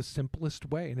connecting. It's the simplest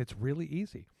way, and it's really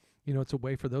easy. You know, it's a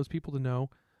way for those people to know,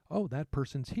 oh, that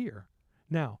person's here.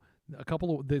 Now,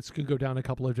 this could go down a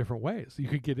couple of different ways. You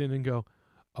could get in and go,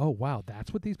 oh, wow,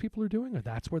 that's what these people are doing, or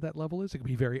that's where that level is. It can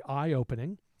be very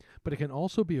eye-opening, but it can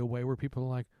also be a way where people are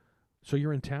like, so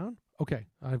you're in town? Okay,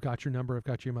 I've got your number, I've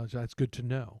got your email. That's good to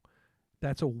know.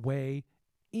 That's a way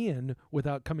in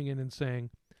without coming in and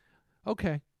saying,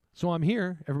 okay, So I'm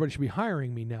here. Everybody should be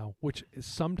hiring me now, which is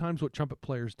sometimes what trumpet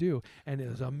players do, and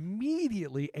is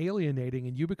immediately alienating,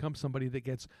 and you become somebody that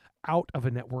gets out of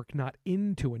a network, not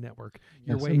into a network.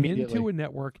 Your Yes, way immediately. into a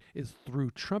network is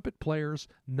through trumpet players,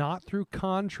 not through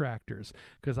contractors.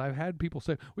 Because I've had people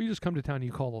say, well, you just come to town and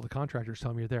you call all the contractors,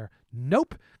 tell them you're there.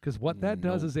 Nope, because what that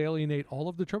does Nope. is alienate all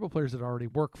of the trumpet players that already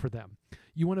work for them.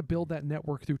 You want to build that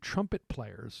network through trumpet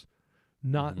players.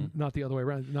 Not the other way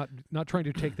around. Not trying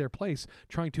to take their place,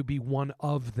 trying to be one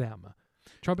of them.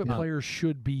 Trumpet players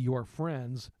should be your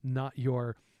friends, not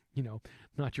your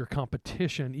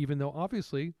competition. Even though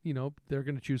obviously, they're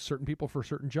going to choose certain people for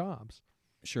certain jobs.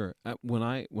 Sure. When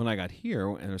I got here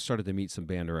and I started to meet some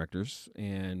band directors,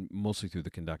 and mostly through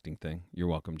the conducting thing. You're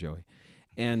welcome, Joey.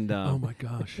 And Oh my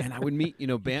gosh! and I would meet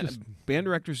band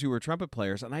directors who were trumpet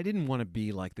players, and I didn't want to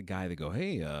be like the guy that go,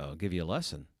 hey, I'll give you a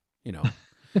lesson,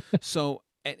 So,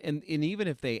 and even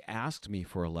if they asked me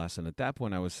for a lesson, at that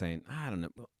point I was saying, I don't know,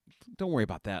 don't worry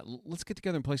about that. Let's get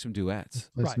together and play some duets.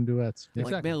 Play Right. some duets. Yeah.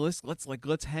 Exactly. Like, man,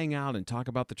 let's hang out and talk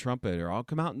about the trumpet, or I'll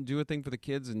come out and do a thing for the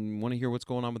kids and want to hear what's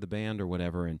going on with the band or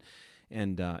whatever. And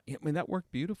I mean, that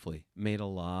worked beautifully. Made a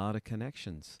lot of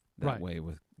connections that way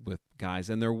with guys,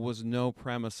 and there was no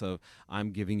premise of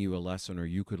I'm giving you a lesson or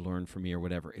you could learn from me or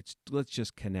whatever. It's let's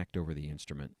just connect over the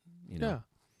instrument. Yeah,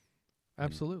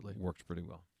 absolutely. Worked pretty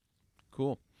well.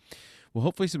 Cool. Well,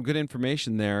 hopefully some good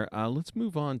information there. Let's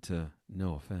move on to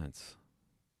No Offense.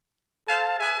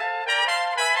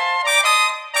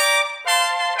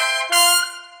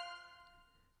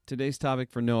 Today's topic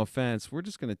for No Offense, we're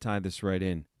just going to tie this right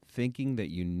in. Thinking that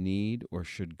you need or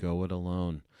should go it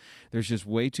alone. There's just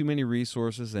way too many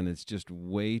resources, and it's just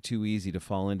way too easy to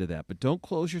fall into that. But don't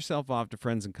close yourself off to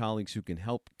friends and colleagues who can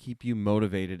help keep you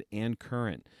motivated and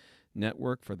current.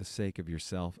 Network for the sake of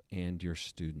yourself and your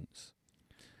students.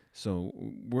 So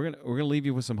we're gonna leave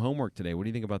you with some homework today. What do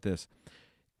you think about this?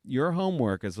 Your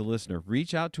homework as a listener: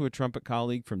 reach out to a trumpet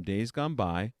colleague from days gone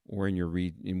by, or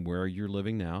in where you're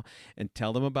living now, and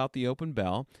tell them about the open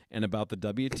bell and about the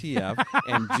WTF,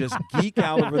 and just geek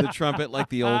out over the trumpet like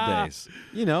the old days.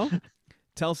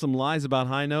 Tell some lies about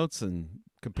high notes and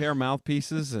compare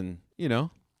mouthpieces, and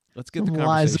let's get the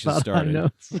Lies conversation about started. high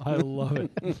notes. I love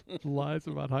it. Lies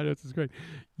about high notes is great.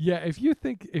 Yeah, if you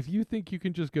think you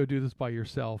can just go do this by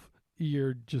yourself,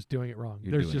 you're just doing it wrong.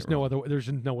 You're There's doing just it no wrong. other. There's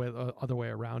just no other way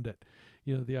around it.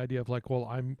 The idea of like, well,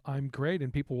 I'm great,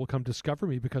 and people will come discover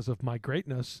me because of my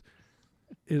greatness,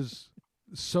 is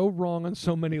so wrong on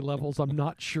so many levels. I'm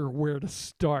not sure where to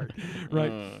start.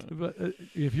 Right, but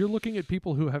if you're looking at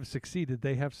people who have succeeded,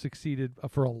 they have succeeded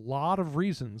for a lot of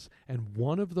reasons, and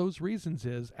one of those reasons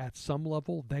is at some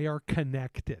level they are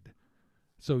connected.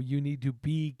 So you need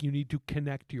to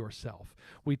connect yourself.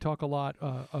 We talk a lot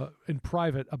in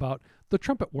private about the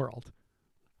trumpet world,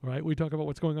 right? We talk about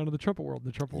what's going on in the trumpet world,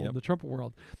 the trumpet world, the trumpet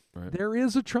world. Right. There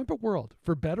is a trumpet world,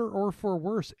 for better or for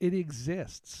worse. It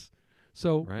exists.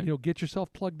 So get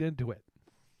yourself plugged into it.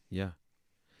 Yeah.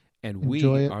 And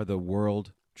Enjoy we it. are the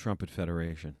World Trumpet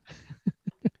Federation.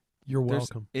 You're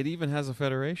welcome. It even has a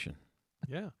federation.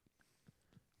 Yeah.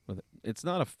 It's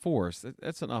not a force.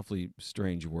 That's an awfully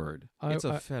strange word. It's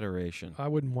a federation. I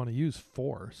wouldn't want to use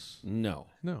force. No,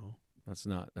 No. that's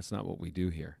not what we do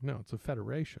here. No, it's a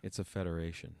federation. It's a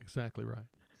federation. Exactly right.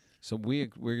 So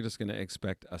we're just going to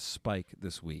expect a spike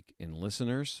this week in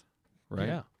listeners, right?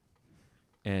 Yeah.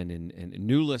 And in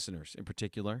new listeners in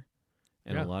particular,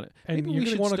 and a lot of. And maybe you're we going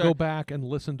should to want to start- go back and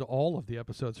listen to all of the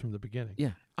episodes from the beginning.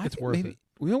 Yeah, It's think worth maybe, it.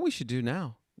 We know what we should do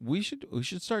now. We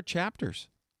should start chapters.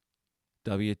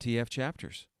 WTF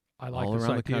chapters. I like all this around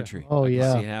the idea. country. Oh, I can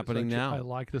yeah. see it happening now, I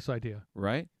like this idea.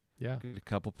 right? Yeah. Get a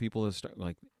couple people that start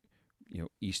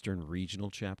Eastern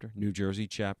Regional chapter, New Jersey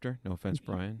chapter. No offense,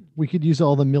 Bryan. We could use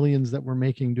all the millions that we're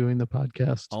making doing the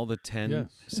podcast All the 10, Yes.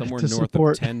 somewhere To north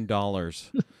support. of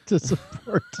 $10. to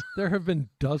support. There have been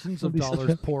dozens of These-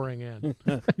 dollars pouring in.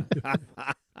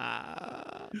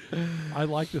 I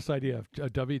like this idea of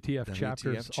WTF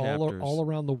chapters chapters. all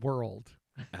around the world,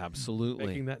 Absolutely.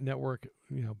 making that network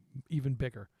even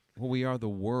bigger. Well, we are the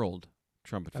World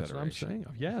Trumpet That's what I'm Federation. saying.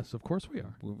 Yes, of course we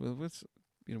are.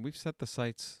 We've set the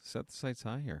sights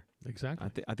high here.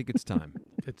 Exactly. I think it's time.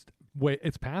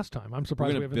 It's past time. I'm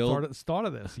surprised we gonna haven't thought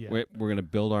of this yet. We're going to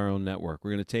build our own network.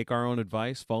 We're going to take our own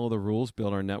advice, follow the rules,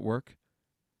 build our network.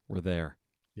 We're there.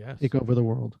 Yes. Take over the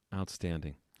world.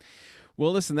 Outstanding.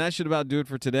 Well, listen, that should about do it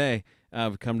for today.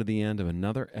 We've come to the end of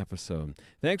another episode.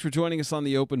 Thanks for joining us on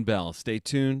the Open Bell. Stay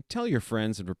tuned, tell your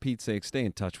friends, and for Pete's sake, stay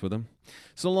in touch with them.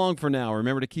 So long for now.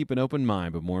 Remember to keep an open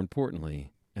mind, but more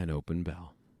importantly, an open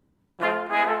bell.